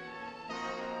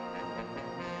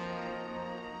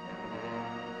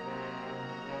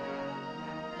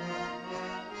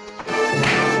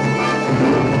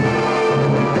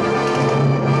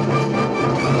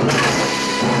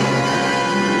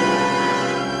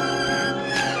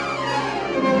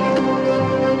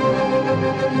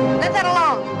 Let that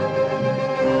alone.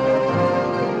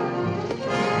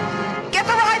 Get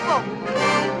the rifle.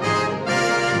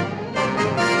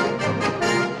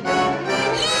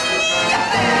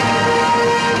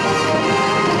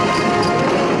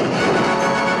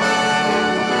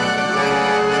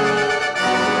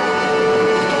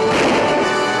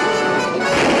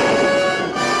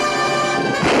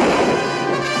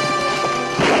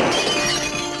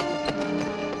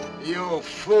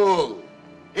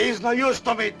 no use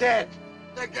to me dead.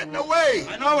 They're getting away.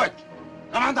 I know it.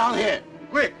 Come on down here,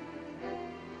 quick.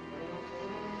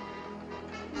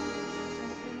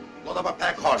 Load up a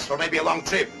pack horse for maybe a long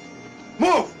trip.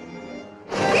 Move!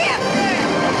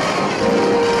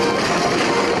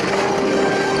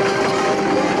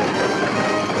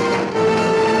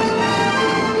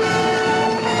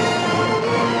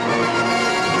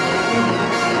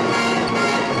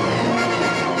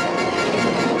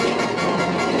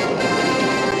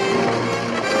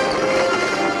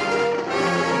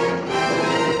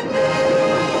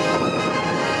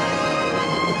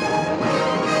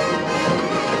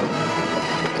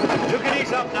 You can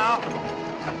ease up now.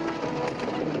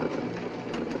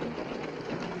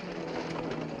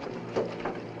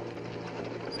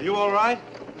 Are you all right?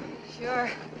 Sure.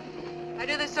 I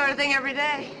do this sort of thing every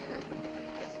day.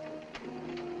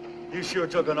 You sure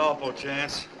took an awful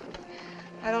chance.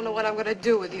 I don't know what I'm going to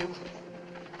do with you.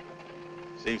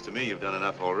 Seems to me you've done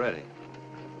enough already.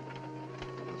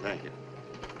 Thank you.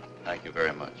 Thank you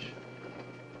very much.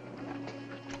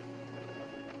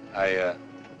 I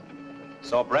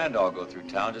saw Brandall go through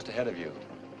town just ahead of you.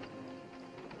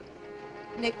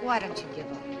 Nick, why don't you give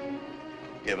up?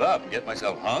 Give up and get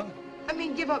myself hung? I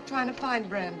mean, give up trying to find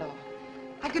Brandall.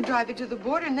 I could drive you to the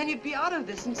border and then you'd be out of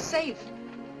this and safe.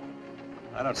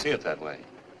 I don't see it that way.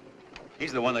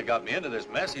 He's the one that got me into this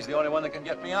mess. He's the only one that can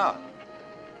get me out.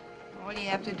 All you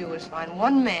have to do is find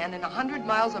one man in 100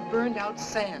 miles of burned out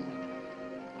sand.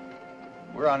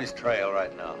 We're on his trail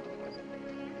right now.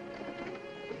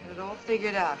 Had it all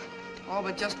figured out. All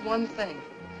but just one thing.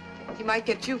 He might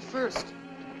get you first.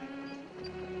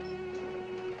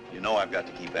 You know I've got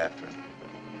to keep after him.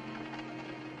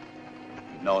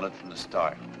 You've known it from the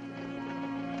start.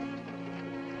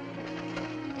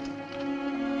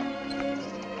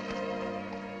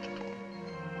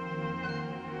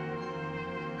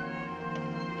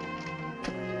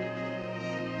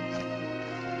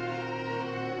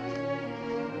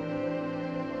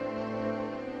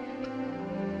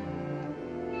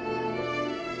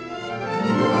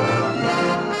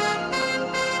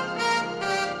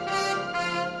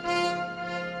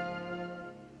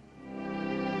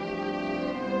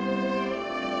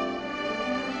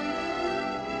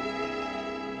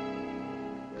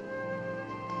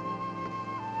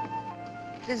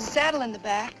 There's a saddle in the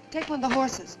back. Take one of the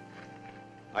horses.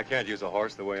 I can't use a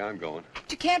horse the way I'm going.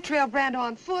 But you can't trail Brando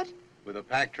on foot. With a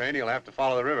pack train, he'll have to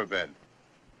follow the riverbed.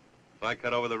 If I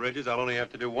cut over the ridges, I'll only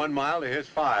have to do 1 mile to his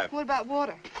 5. What about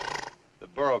water? The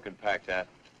burro can pack that.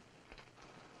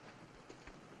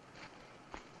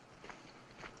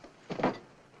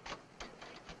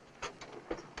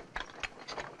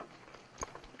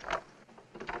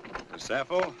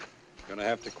 Sappho, gonna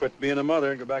have to quit being a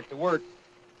mother and go back to work.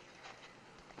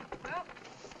 Well,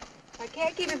 I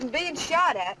can't keep you from being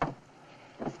shot at.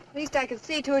 At least I can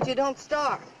see to it you don't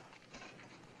starve.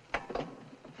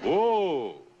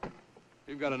 Whoa!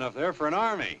 You've got enough there for an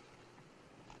army.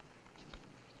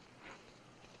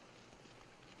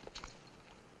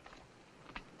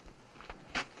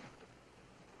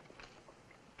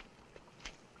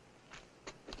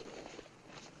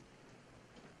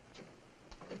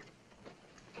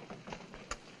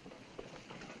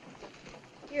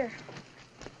 Here.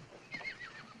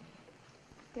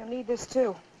 You'll need this,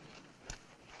 too.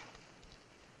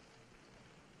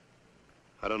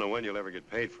 I don't know when you'll ever get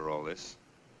paid for all this.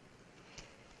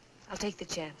 I'll take the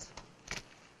chance.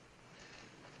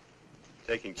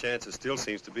 Taking chances still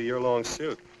seems to be your long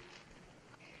suit.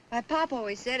 My pop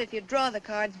always said if you draw the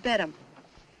cards, bet 'em.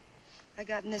 I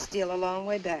got in this deal a long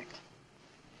way back.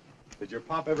 Did your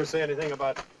pop ever say anything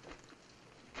about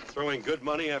throwing good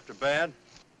money after bad?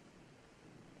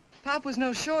 Pop was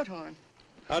no shorthorn.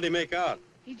 How'd he make out?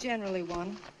 He generally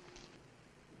won.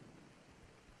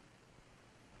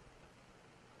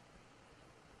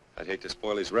 I'd hate to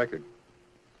spoil his record.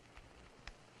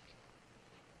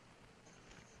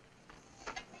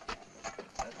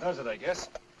 That does it, I guess.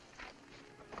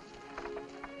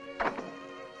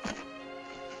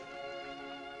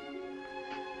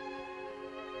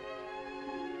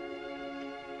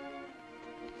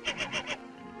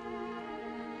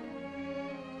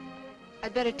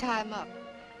 I'd better tie him up.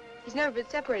 He's never been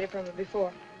separated from her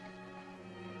before.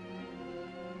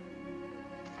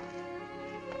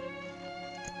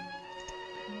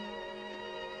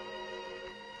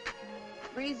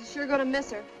 Breeze is sure gonna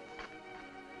miss her.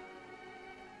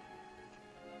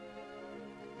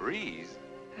 Breeze?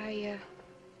 I,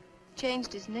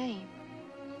 changed his name.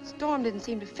 Storm didn't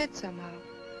seem to fit somehow.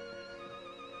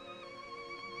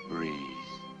 Breeze.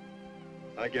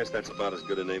 I guess that's about as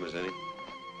good a name as any.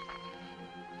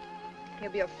 He'll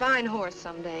be a fine horse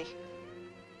someday.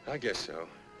 I guess so.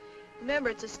 Remember,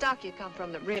 it's the stock you come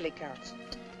from that really counts.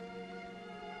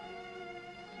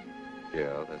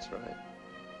 Yeah, that's right.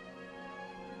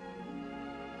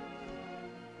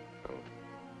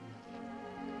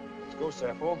 Let's go,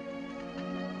 Sappho.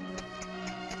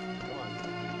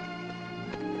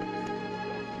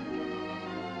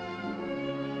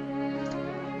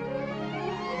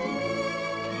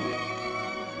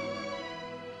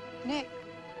 Nick.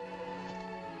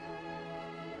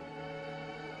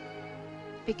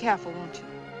 Be careful, won't you?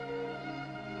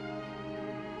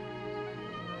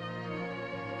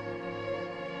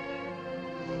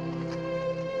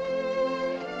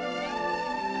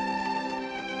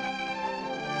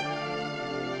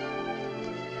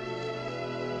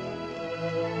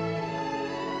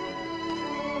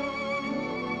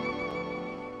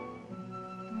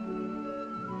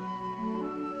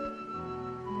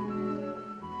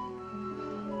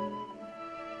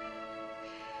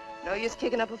 No use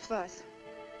kicking up a fuss.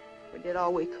 We did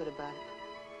all we could about it.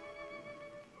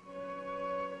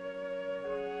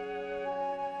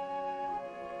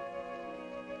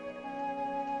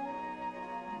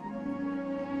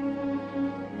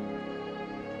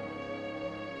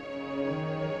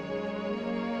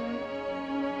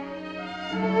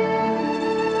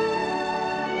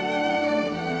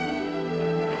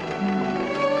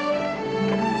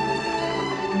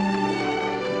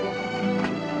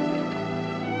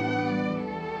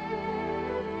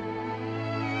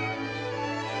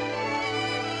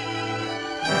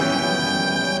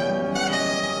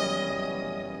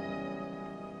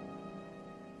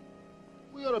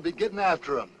 We ought to be getting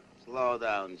after him. Slow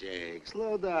down, Jake.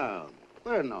 Slow down.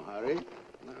 We're in no hurry.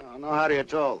 No hurry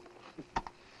at all.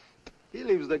 He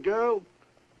leaves the girl,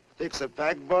 takes a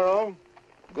pack burro,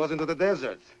 goes into the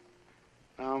desert.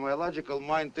 Now, my logical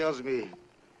mind tells me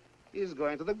he's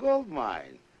going to the gold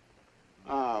mine.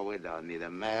 Oh, we don't need a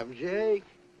map, Jake.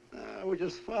 We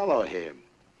just follow him.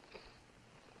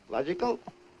 Logical?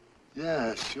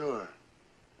 Yeah, sure.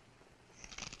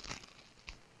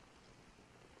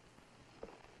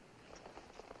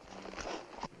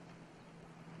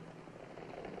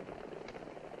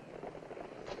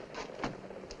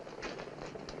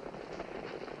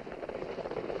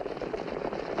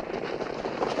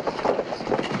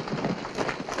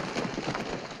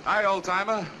 Hi,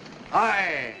 old-timer.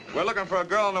 Hi. We're looking for a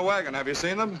girl in the wagon. Have you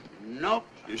seen them? Nope.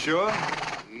 You sure?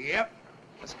 Yep.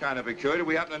 That's kind of peculiar.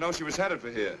 We happen to know she was headed for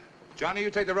here. Johnny,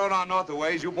 you take the road on north a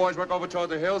ways. You boys work over toward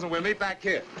the hills, and we'll meet back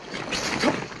here.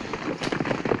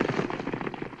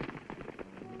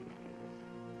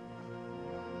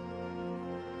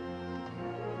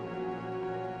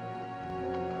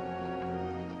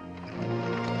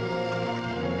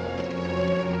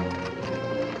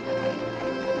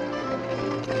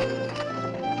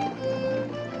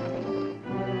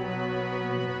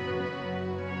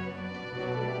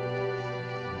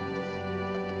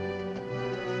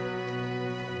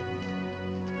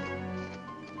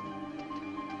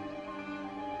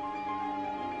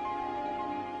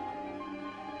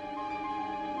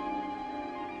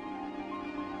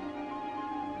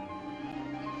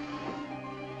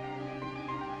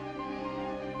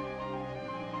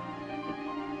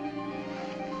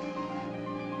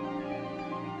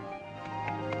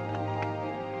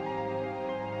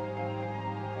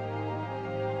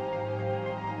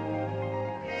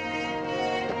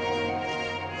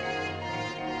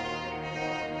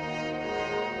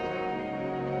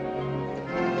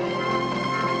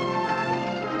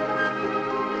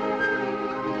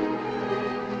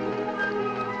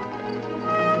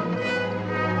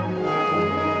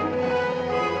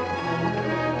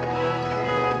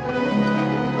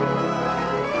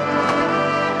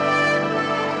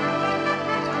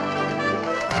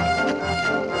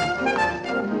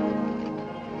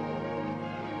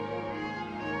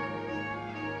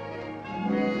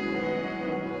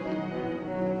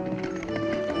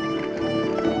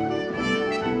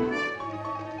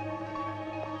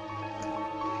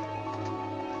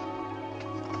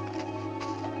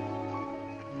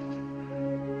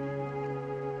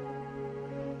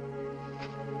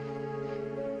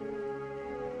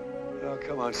 Oh,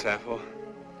 come on, Sappho.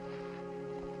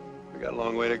 We got a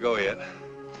long way to go yet.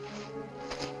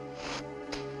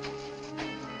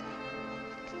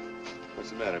 What's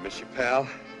the matter, miss your pal?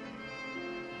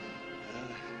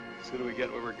 The sooner we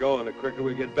get where we're going, the quicker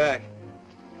we get back.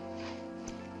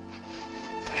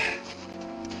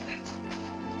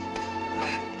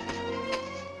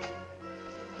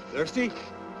 Thirsty?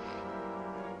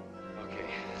 Okay.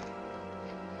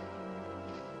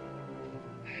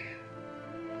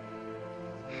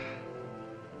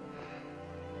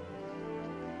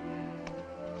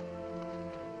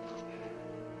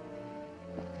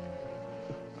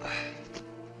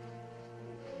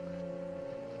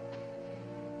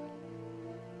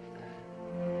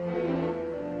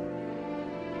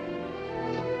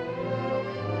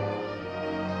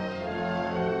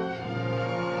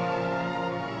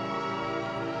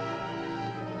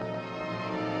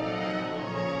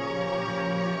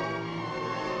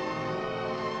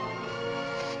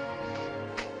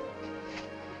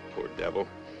 rebel.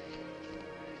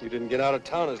 You didn't get out of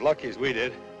town as lucky as we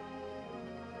did.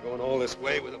 Going all this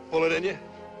way with a bullet in you.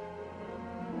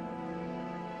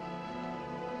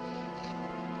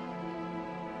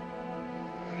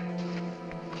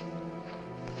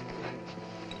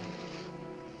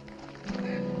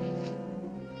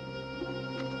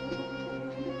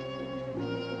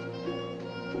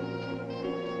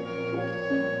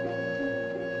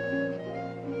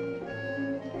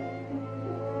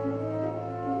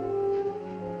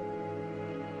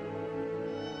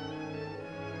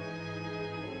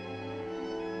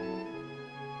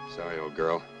 Sorry, old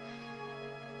girl.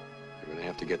 You're gonna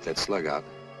have to get that slug out.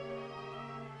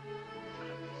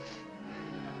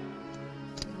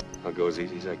 I'll go as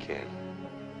easy as I can.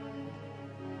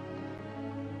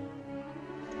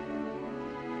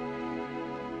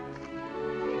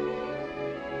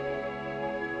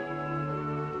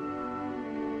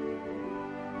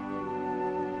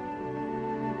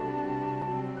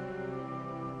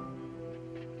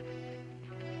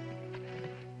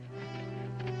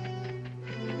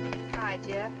 Hi,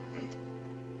 Jeff.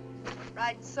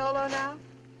 Riding solo now?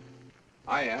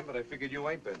 I am, but I figured you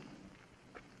ain't been.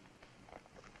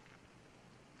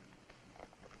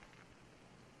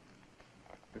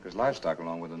 Took his livestock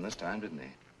along with him this time, didn't he?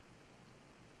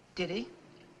 Did he?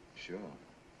 Sure.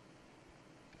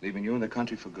 Leaving you in the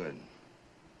country for good.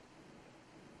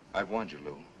 I've warned you,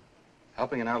 Lou.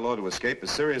 Helping an outlaw to escape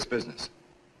is serious business.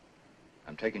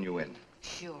 I'm taking you in.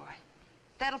 Sure.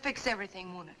 That'll fix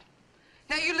everything, won't it?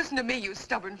 Now, you listen to me, you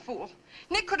stubborn fool.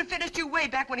 Nick could have finished you way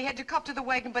back when he had you cuffed to the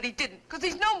wagon, but he didn't, because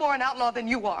he's no more an outlaw than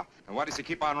you are. And why does he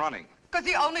keep on running? Because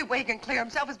the only way he can clear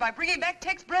himself is by bringing back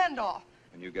Tex Brandoff.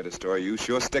 When you get a story, you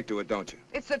sure stick to it, don't you?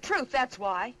 It's the truth, that's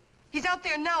why. He's out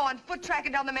there now on foot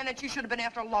tracking down the man that you should have been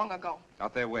after long ago.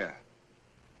 Out there where?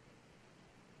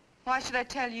 Why should I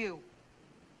tell you?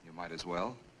 You might as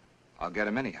well. I'll get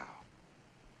him anyhow.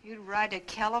 You'd ride to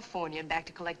California and back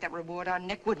to collect that reward on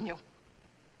Nick, wouldn't you?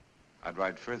 I'd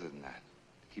ride further than that.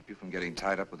 To keep you from getting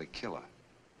tied up with a killer.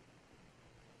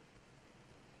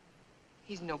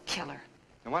 He's no killer.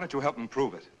 Then why don't you help him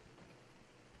prove it?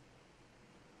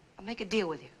 I'll make a deal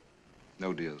with you.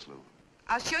 No deals, Lou.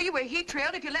 I'll show you where he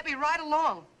trailed if you let me ride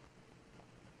along.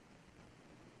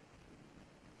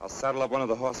 I'll saddle up one of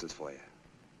the horses for you.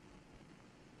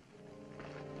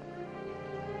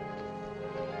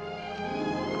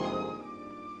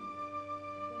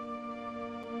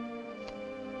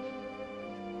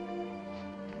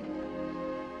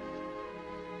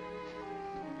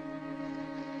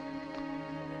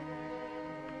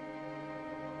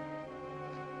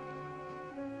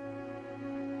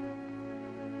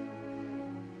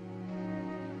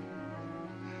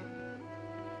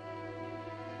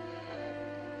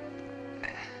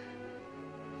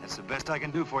 That's the best I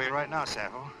can do for you right now,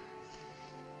 Sappho.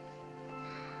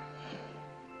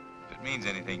 If it means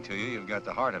anything to you, you've got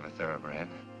the heart of a thoroughbred.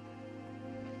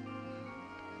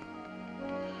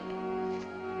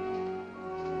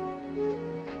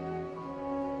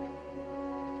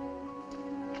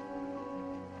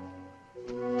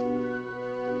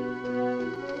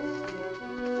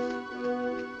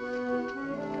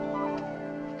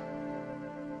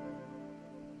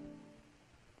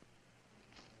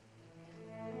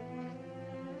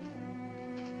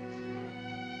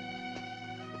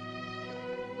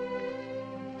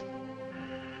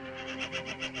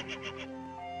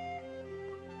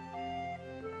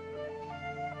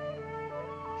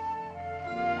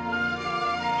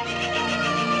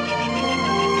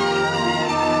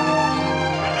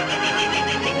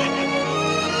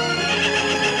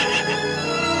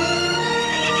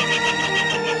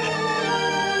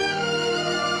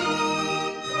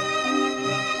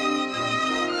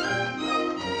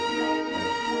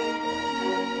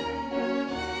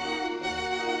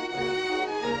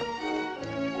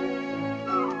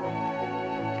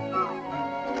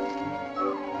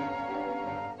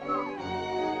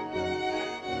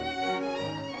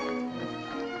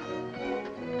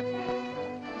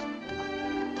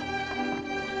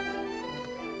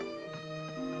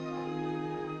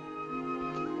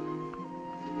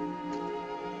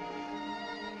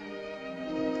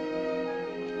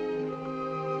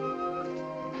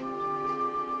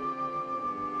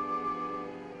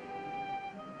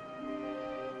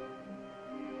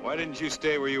 Why didn't you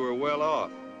stay where you were well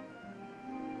off?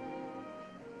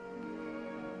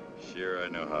 Sure, I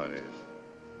know how it is.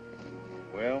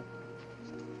 Well,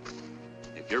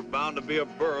 if you're bound to be a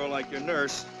burro like your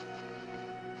nurse,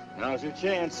 now's your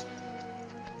chance.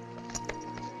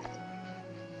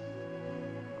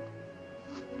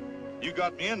 You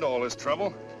got me into all this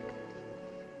trouble.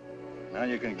 Now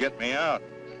you can get me out.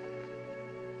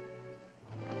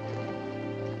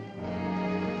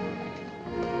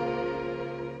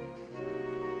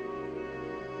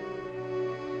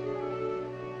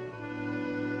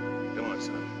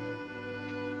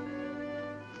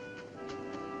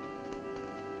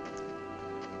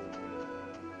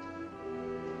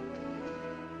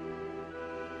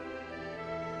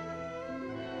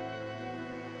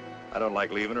 I don't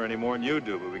like leaving her any more than you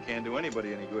do, but we can't do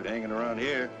anybody any good hanging around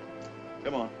here.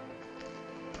 Come on.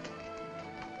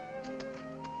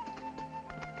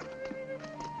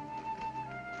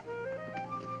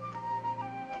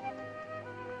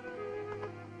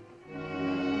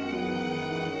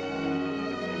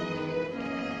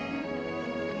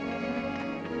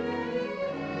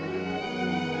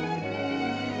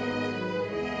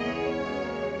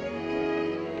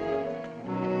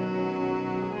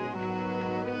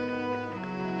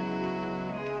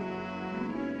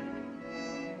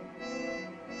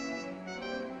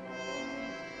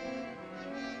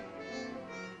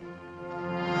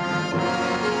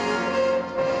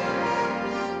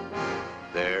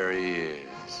 There he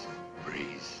is,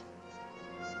 Breeze.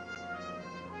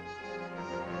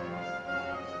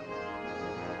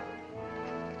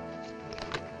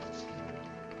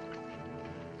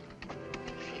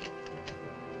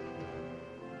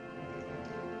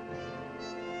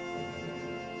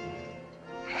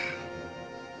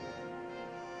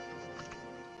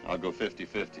 I'll go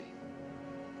 50-50.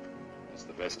 That's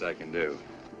the best I can do.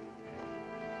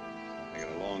 I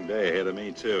got a long day ahead of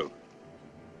me, too.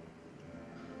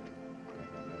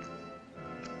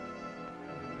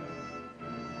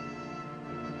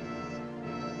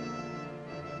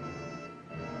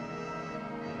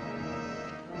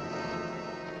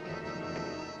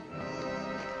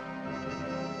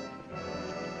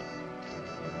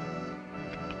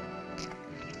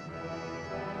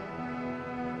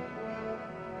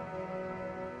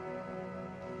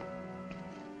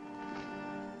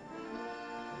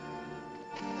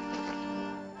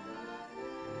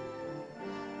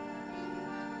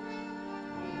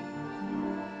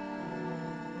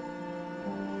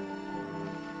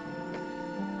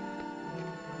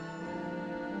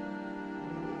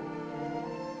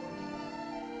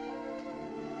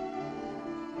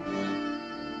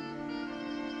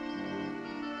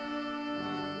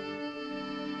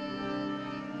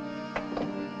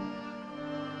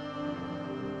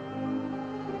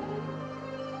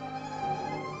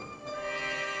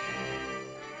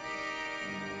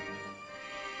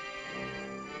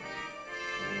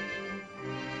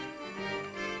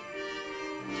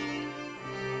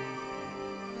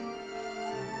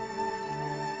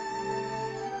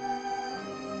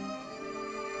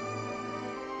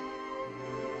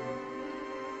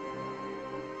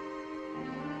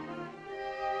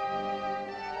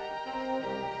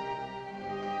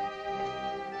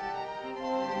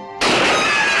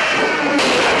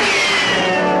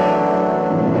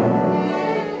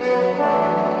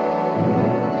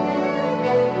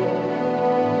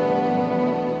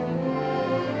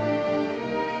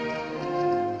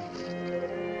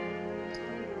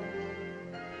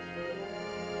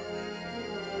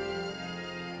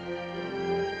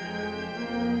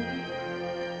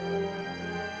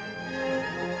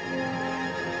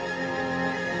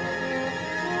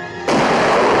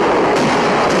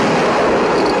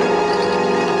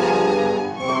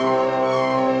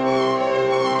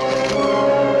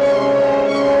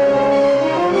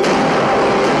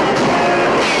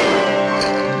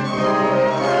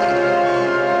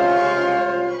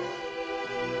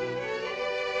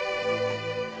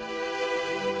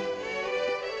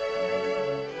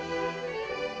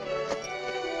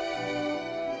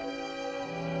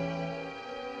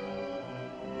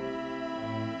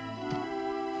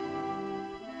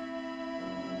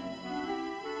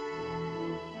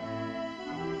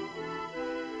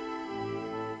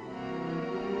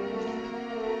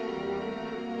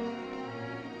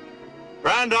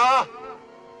 Branda!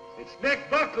 It's Nick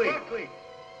Buckley.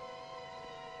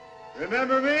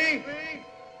 Remember me?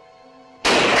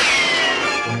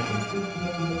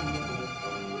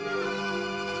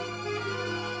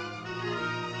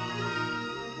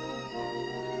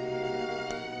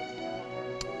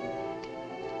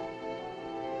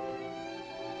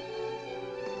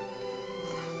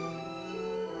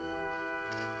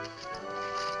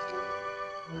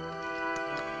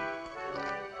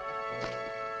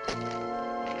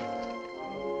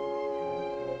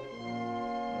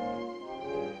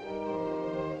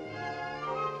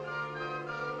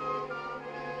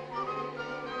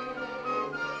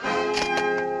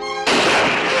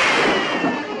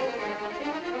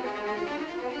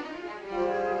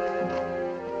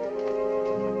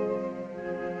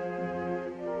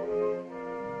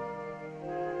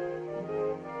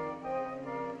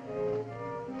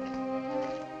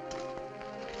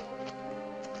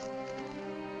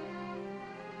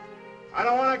 I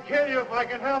don't want to kill you if I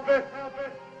can help it.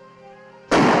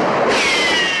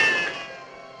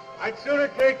 I'd sooner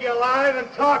take you alive than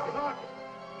talking.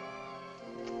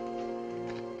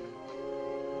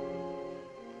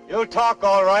 You'll talk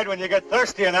all right when you get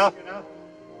thirsty enough.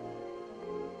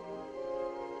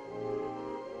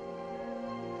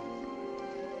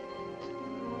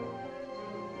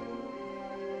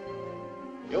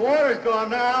 Your water's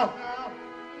gone now.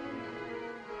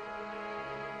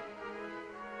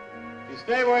 You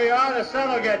stay where you are, the sun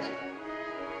will get you.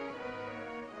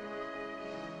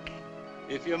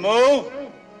 If you move,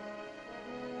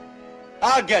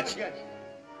 I'll get you.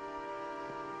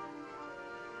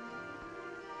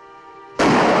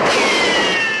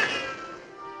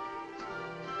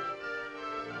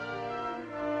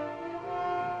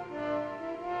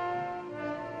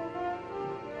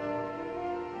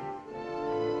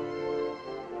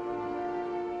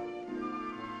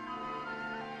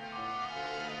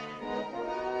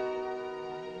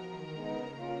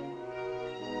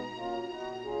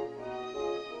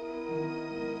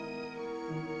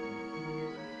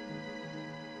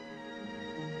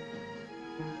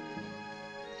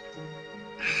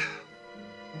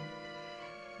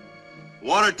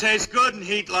 Water tastes good in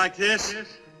heat like this.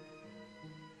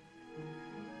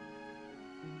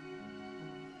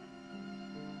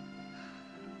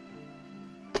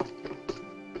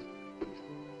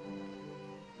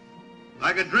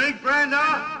 Like a drink,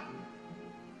 Brando?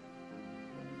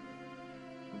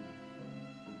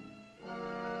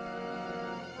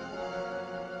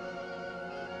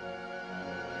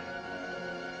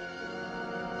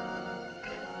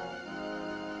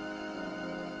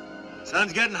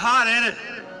 Sun's getting hot, ain't it?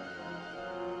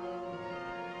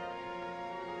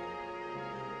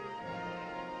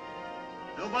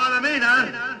 Don't bother me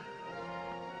none.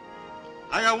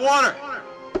 I got water.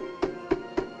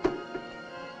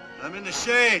 I'm in the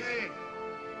shade.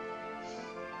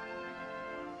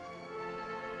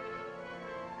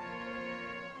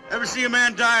 Ever see a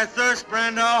man die of thirst,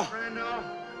 Brando?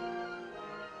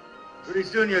 Pretty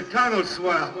soon your tongue will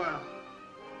swell.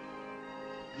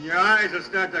 And your eyes will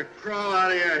start to crawl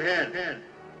out of your head.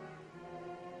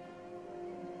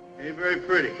 Ain't very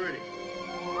pretty.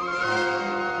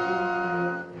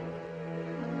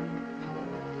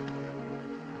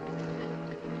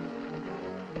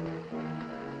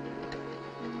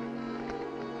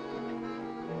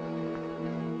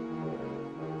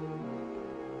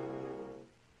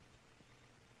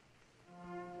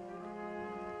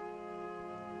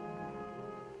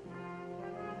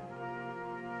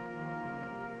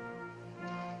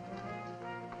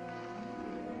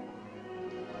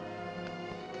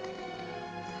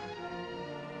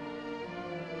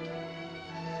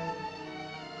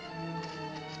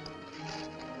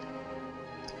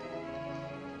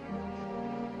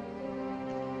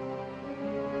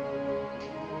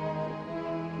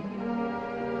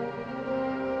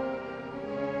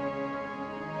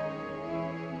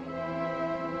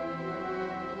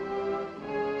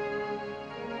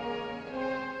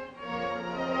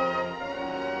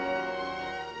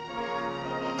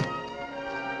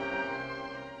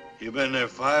 You've been there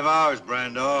 5 hours,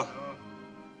 Brando.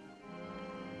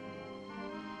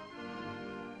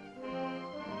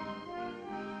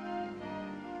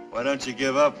 Why don't you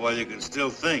give up while you can still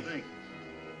think?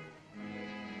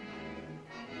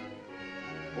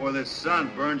 Before this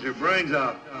sun burns your brains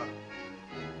out.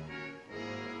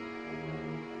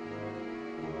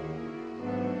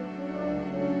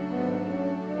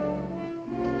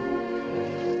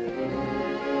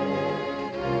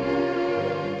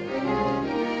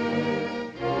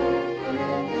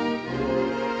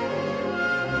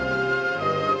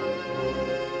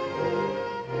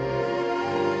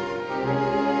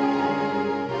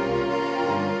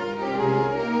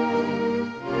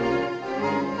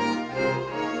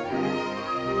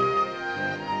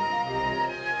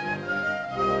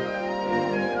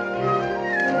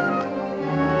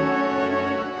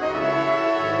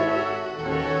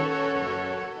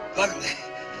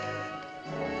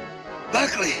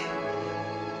 Buckley,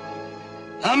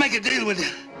 I'll make a deal with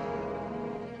you.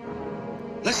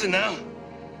 Listen now.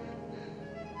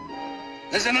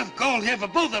 There's enough gold here for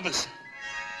both of us.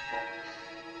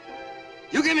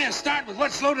 You give me a start with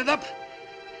what's loaded up,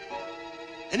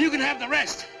 and you can have the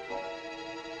rest.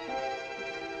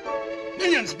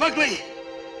 Millions, Buckley.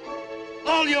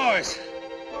 All yours.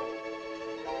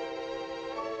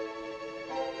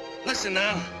 Listen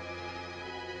now.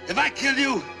 If I kill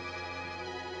you,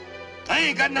 I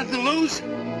ain't got nothing to lose.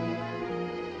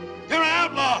 You're an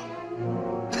outlaw.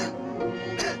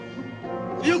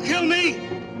 If you kill me,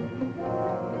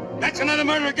 that's another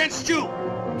murder against you.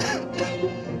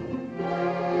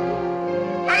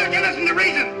 Why don't you listen to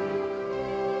reason?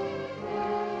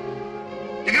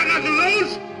 You got nothing to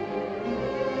lose?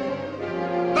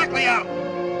 Buckley out.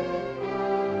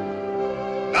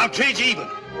 I'll trade you even.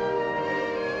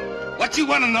 what you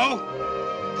want to know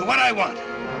to what I want.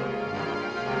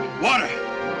 Water.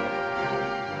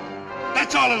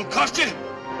 That's all it'll cost you.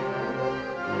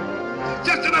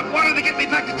 Just enough water to get me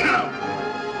back to town.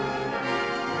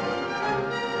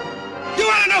 You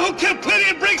want to know who killed Plenty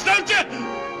and Briggs, don't you?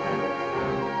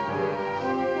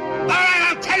 All right,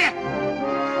 I'll tell you.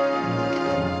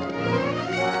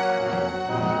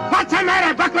 What's the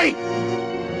matter, Buckley?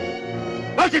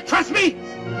 Don't you trust me?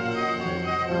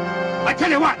 I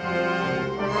tell you what.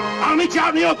 I'll meet you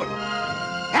out in the open.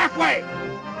 Halfway.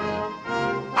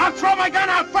 I'll throw my gun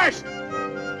out first.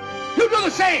 You do the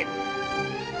same.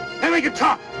 Then we can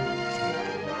talk.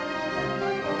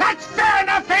 That's fair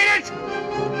enough, ain't it?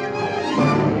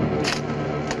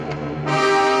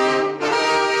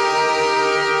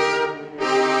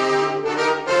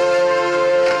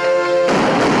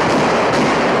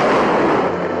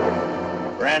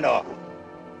 Randolph.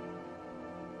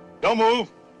 Don't move.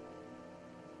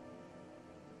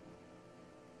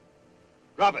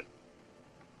 Drop it.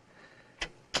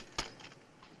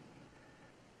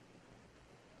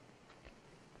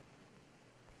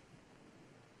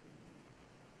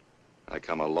 I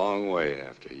come a long way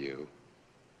after you.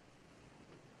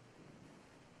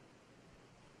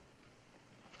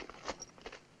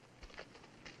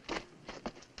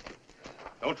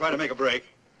 Don't try to make a break.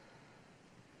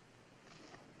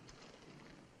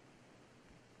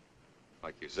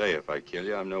 Like you say, if I kill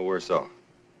you, I'm no worse off.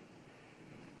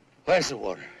 Where's the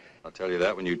water? I'll tell you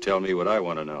that when you tell me what I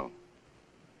want to know.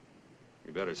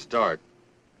 You better start.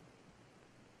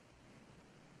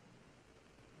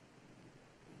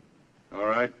 All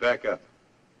right, back up.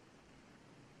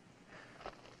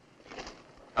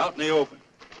 Out in the open.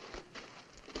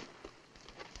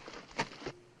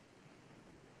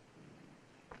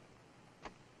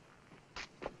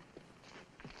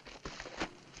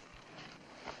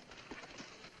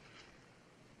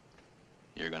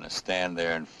 You're gonna stand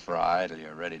there and fry till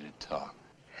you're ready to talk.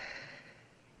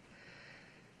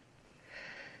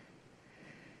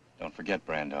 Don't forget,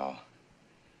 Brandau.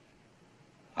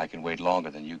 I can wait longer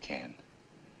than you can.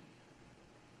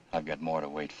 I've got more to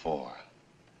wait for.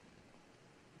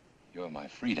 You're my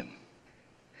freedom.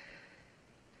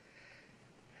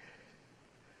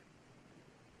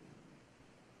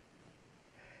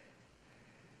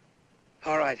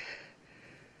 All right.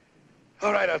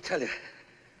 All right, I'll tell you.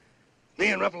 Me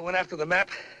and Ruppel went after the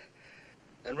map,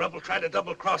 and Ruppel tried to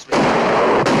double-cross me.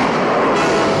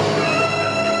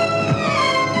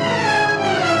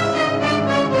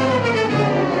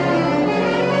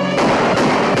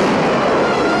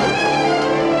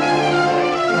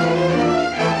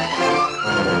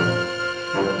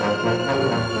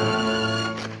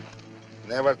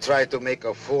 Never try to make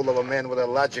a fool of a man with a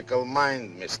logical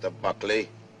mind, Mr. Buckley.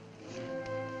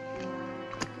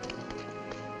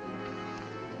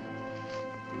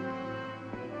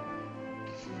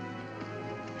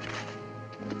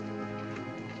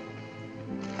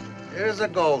 Here's a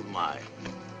gold mine.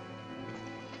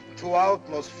 Two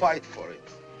outlaws fight for it.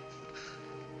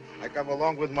 I come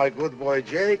along with my good boy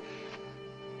Jake.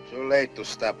 Too late to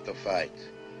stop the fight.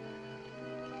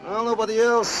 Well, nobody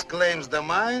else claims the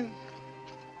mine.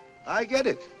 I get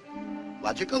it.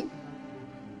 Logical?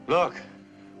 Look,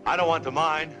 I don't want the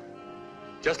mine.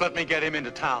 Just let me get him into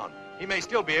town. He may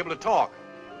still be able to talk.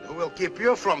 Who will keep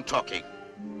you from talking?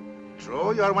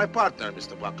 True, you are my partner,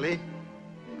 Mr. Buckley.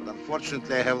 But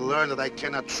unfortunately, I have learned that I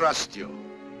cannot trust you.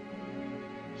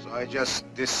 So I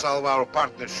just dissolve our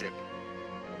partnership.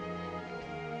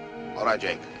 All right,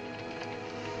 Jake.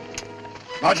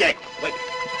 No, Jake, wait.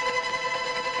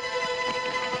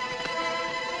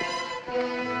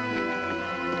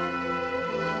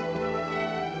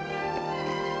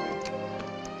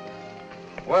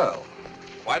 Well,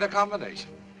 quite a combination.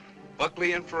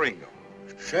 Buckley and Faringo.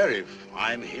 Sheriff,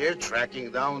 I'm here tracking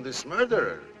down this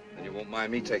murderer. And you won't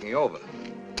mind me taking over?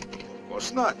 Of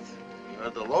course not. You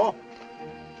heard the law.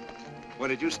 When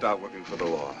did you start working for the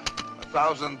law?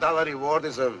 $1,000 reward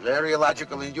is a very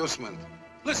logical inducement.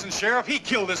 Listen, Sheriff, he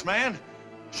killed this man.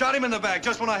 Shot him in the back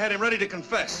just when I had him ready to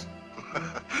confess.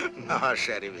 No,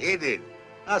 Sheriff, he did.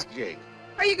 Ask Jake.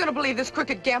 Are you going to believe this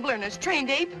crooked gambler and his trained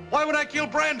ape? Why would I kill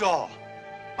Brandau?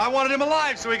 I wanted him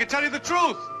alive so he could tell you the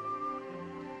truth.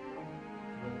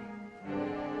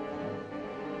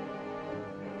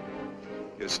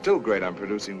 You're still great on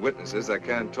producing witnesses that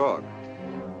can't talk.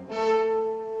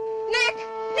 Nick!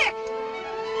 Nick!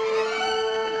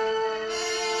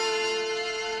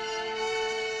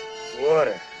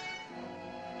 Water.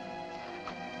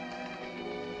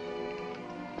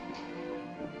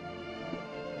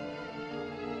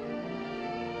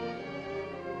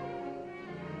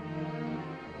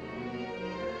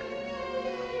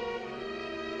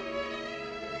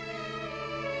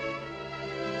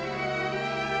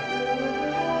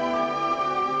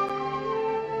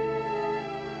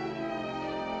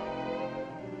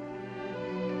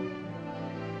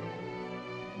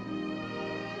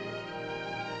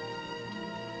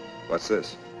 What's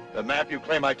this? The map you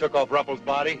claim I took off Ruppel's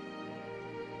body?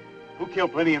 Who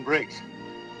killed Plenty and Briggs?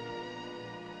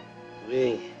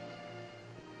 Me.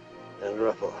 And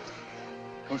Ruppel.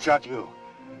 Who shot you?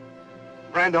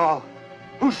 Randall,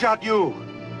 who shot you?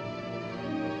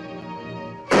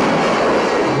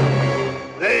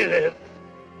 They did.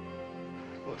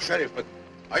 Well, Sheriff, but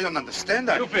I don't understand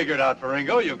that. You figured out,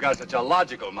 Faringo. You've got such a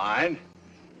logical mind.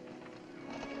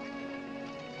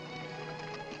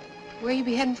 Where you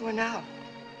be heading for now?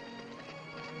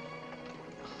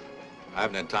 I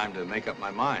haven't had time to make up my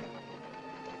mind.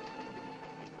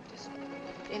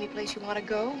 Any place you want to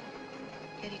go?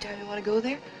 Anytime you want to go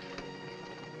there?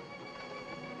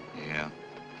 Yeah.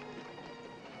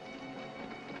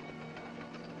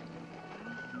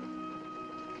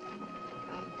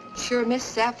 Sure miss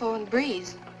Sappho and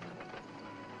Breeze.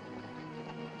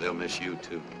 They'll miss you,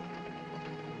 too.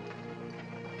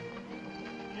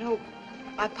 You know,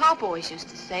 my pop always used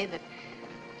to say that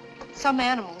some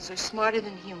animals are smarter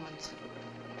than humans.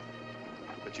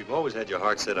 But you've always had your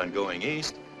heart set on going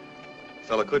east. A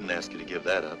fella couldn't ask you to give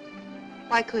that up.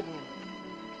 Why couldn't you?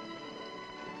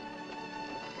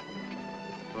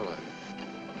 Well,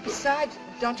 Besides,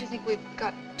 don't you think we've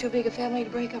got too big a family to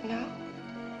break up now?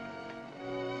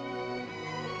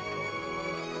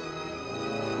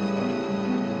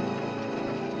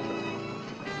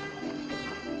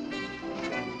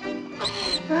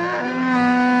 Ah!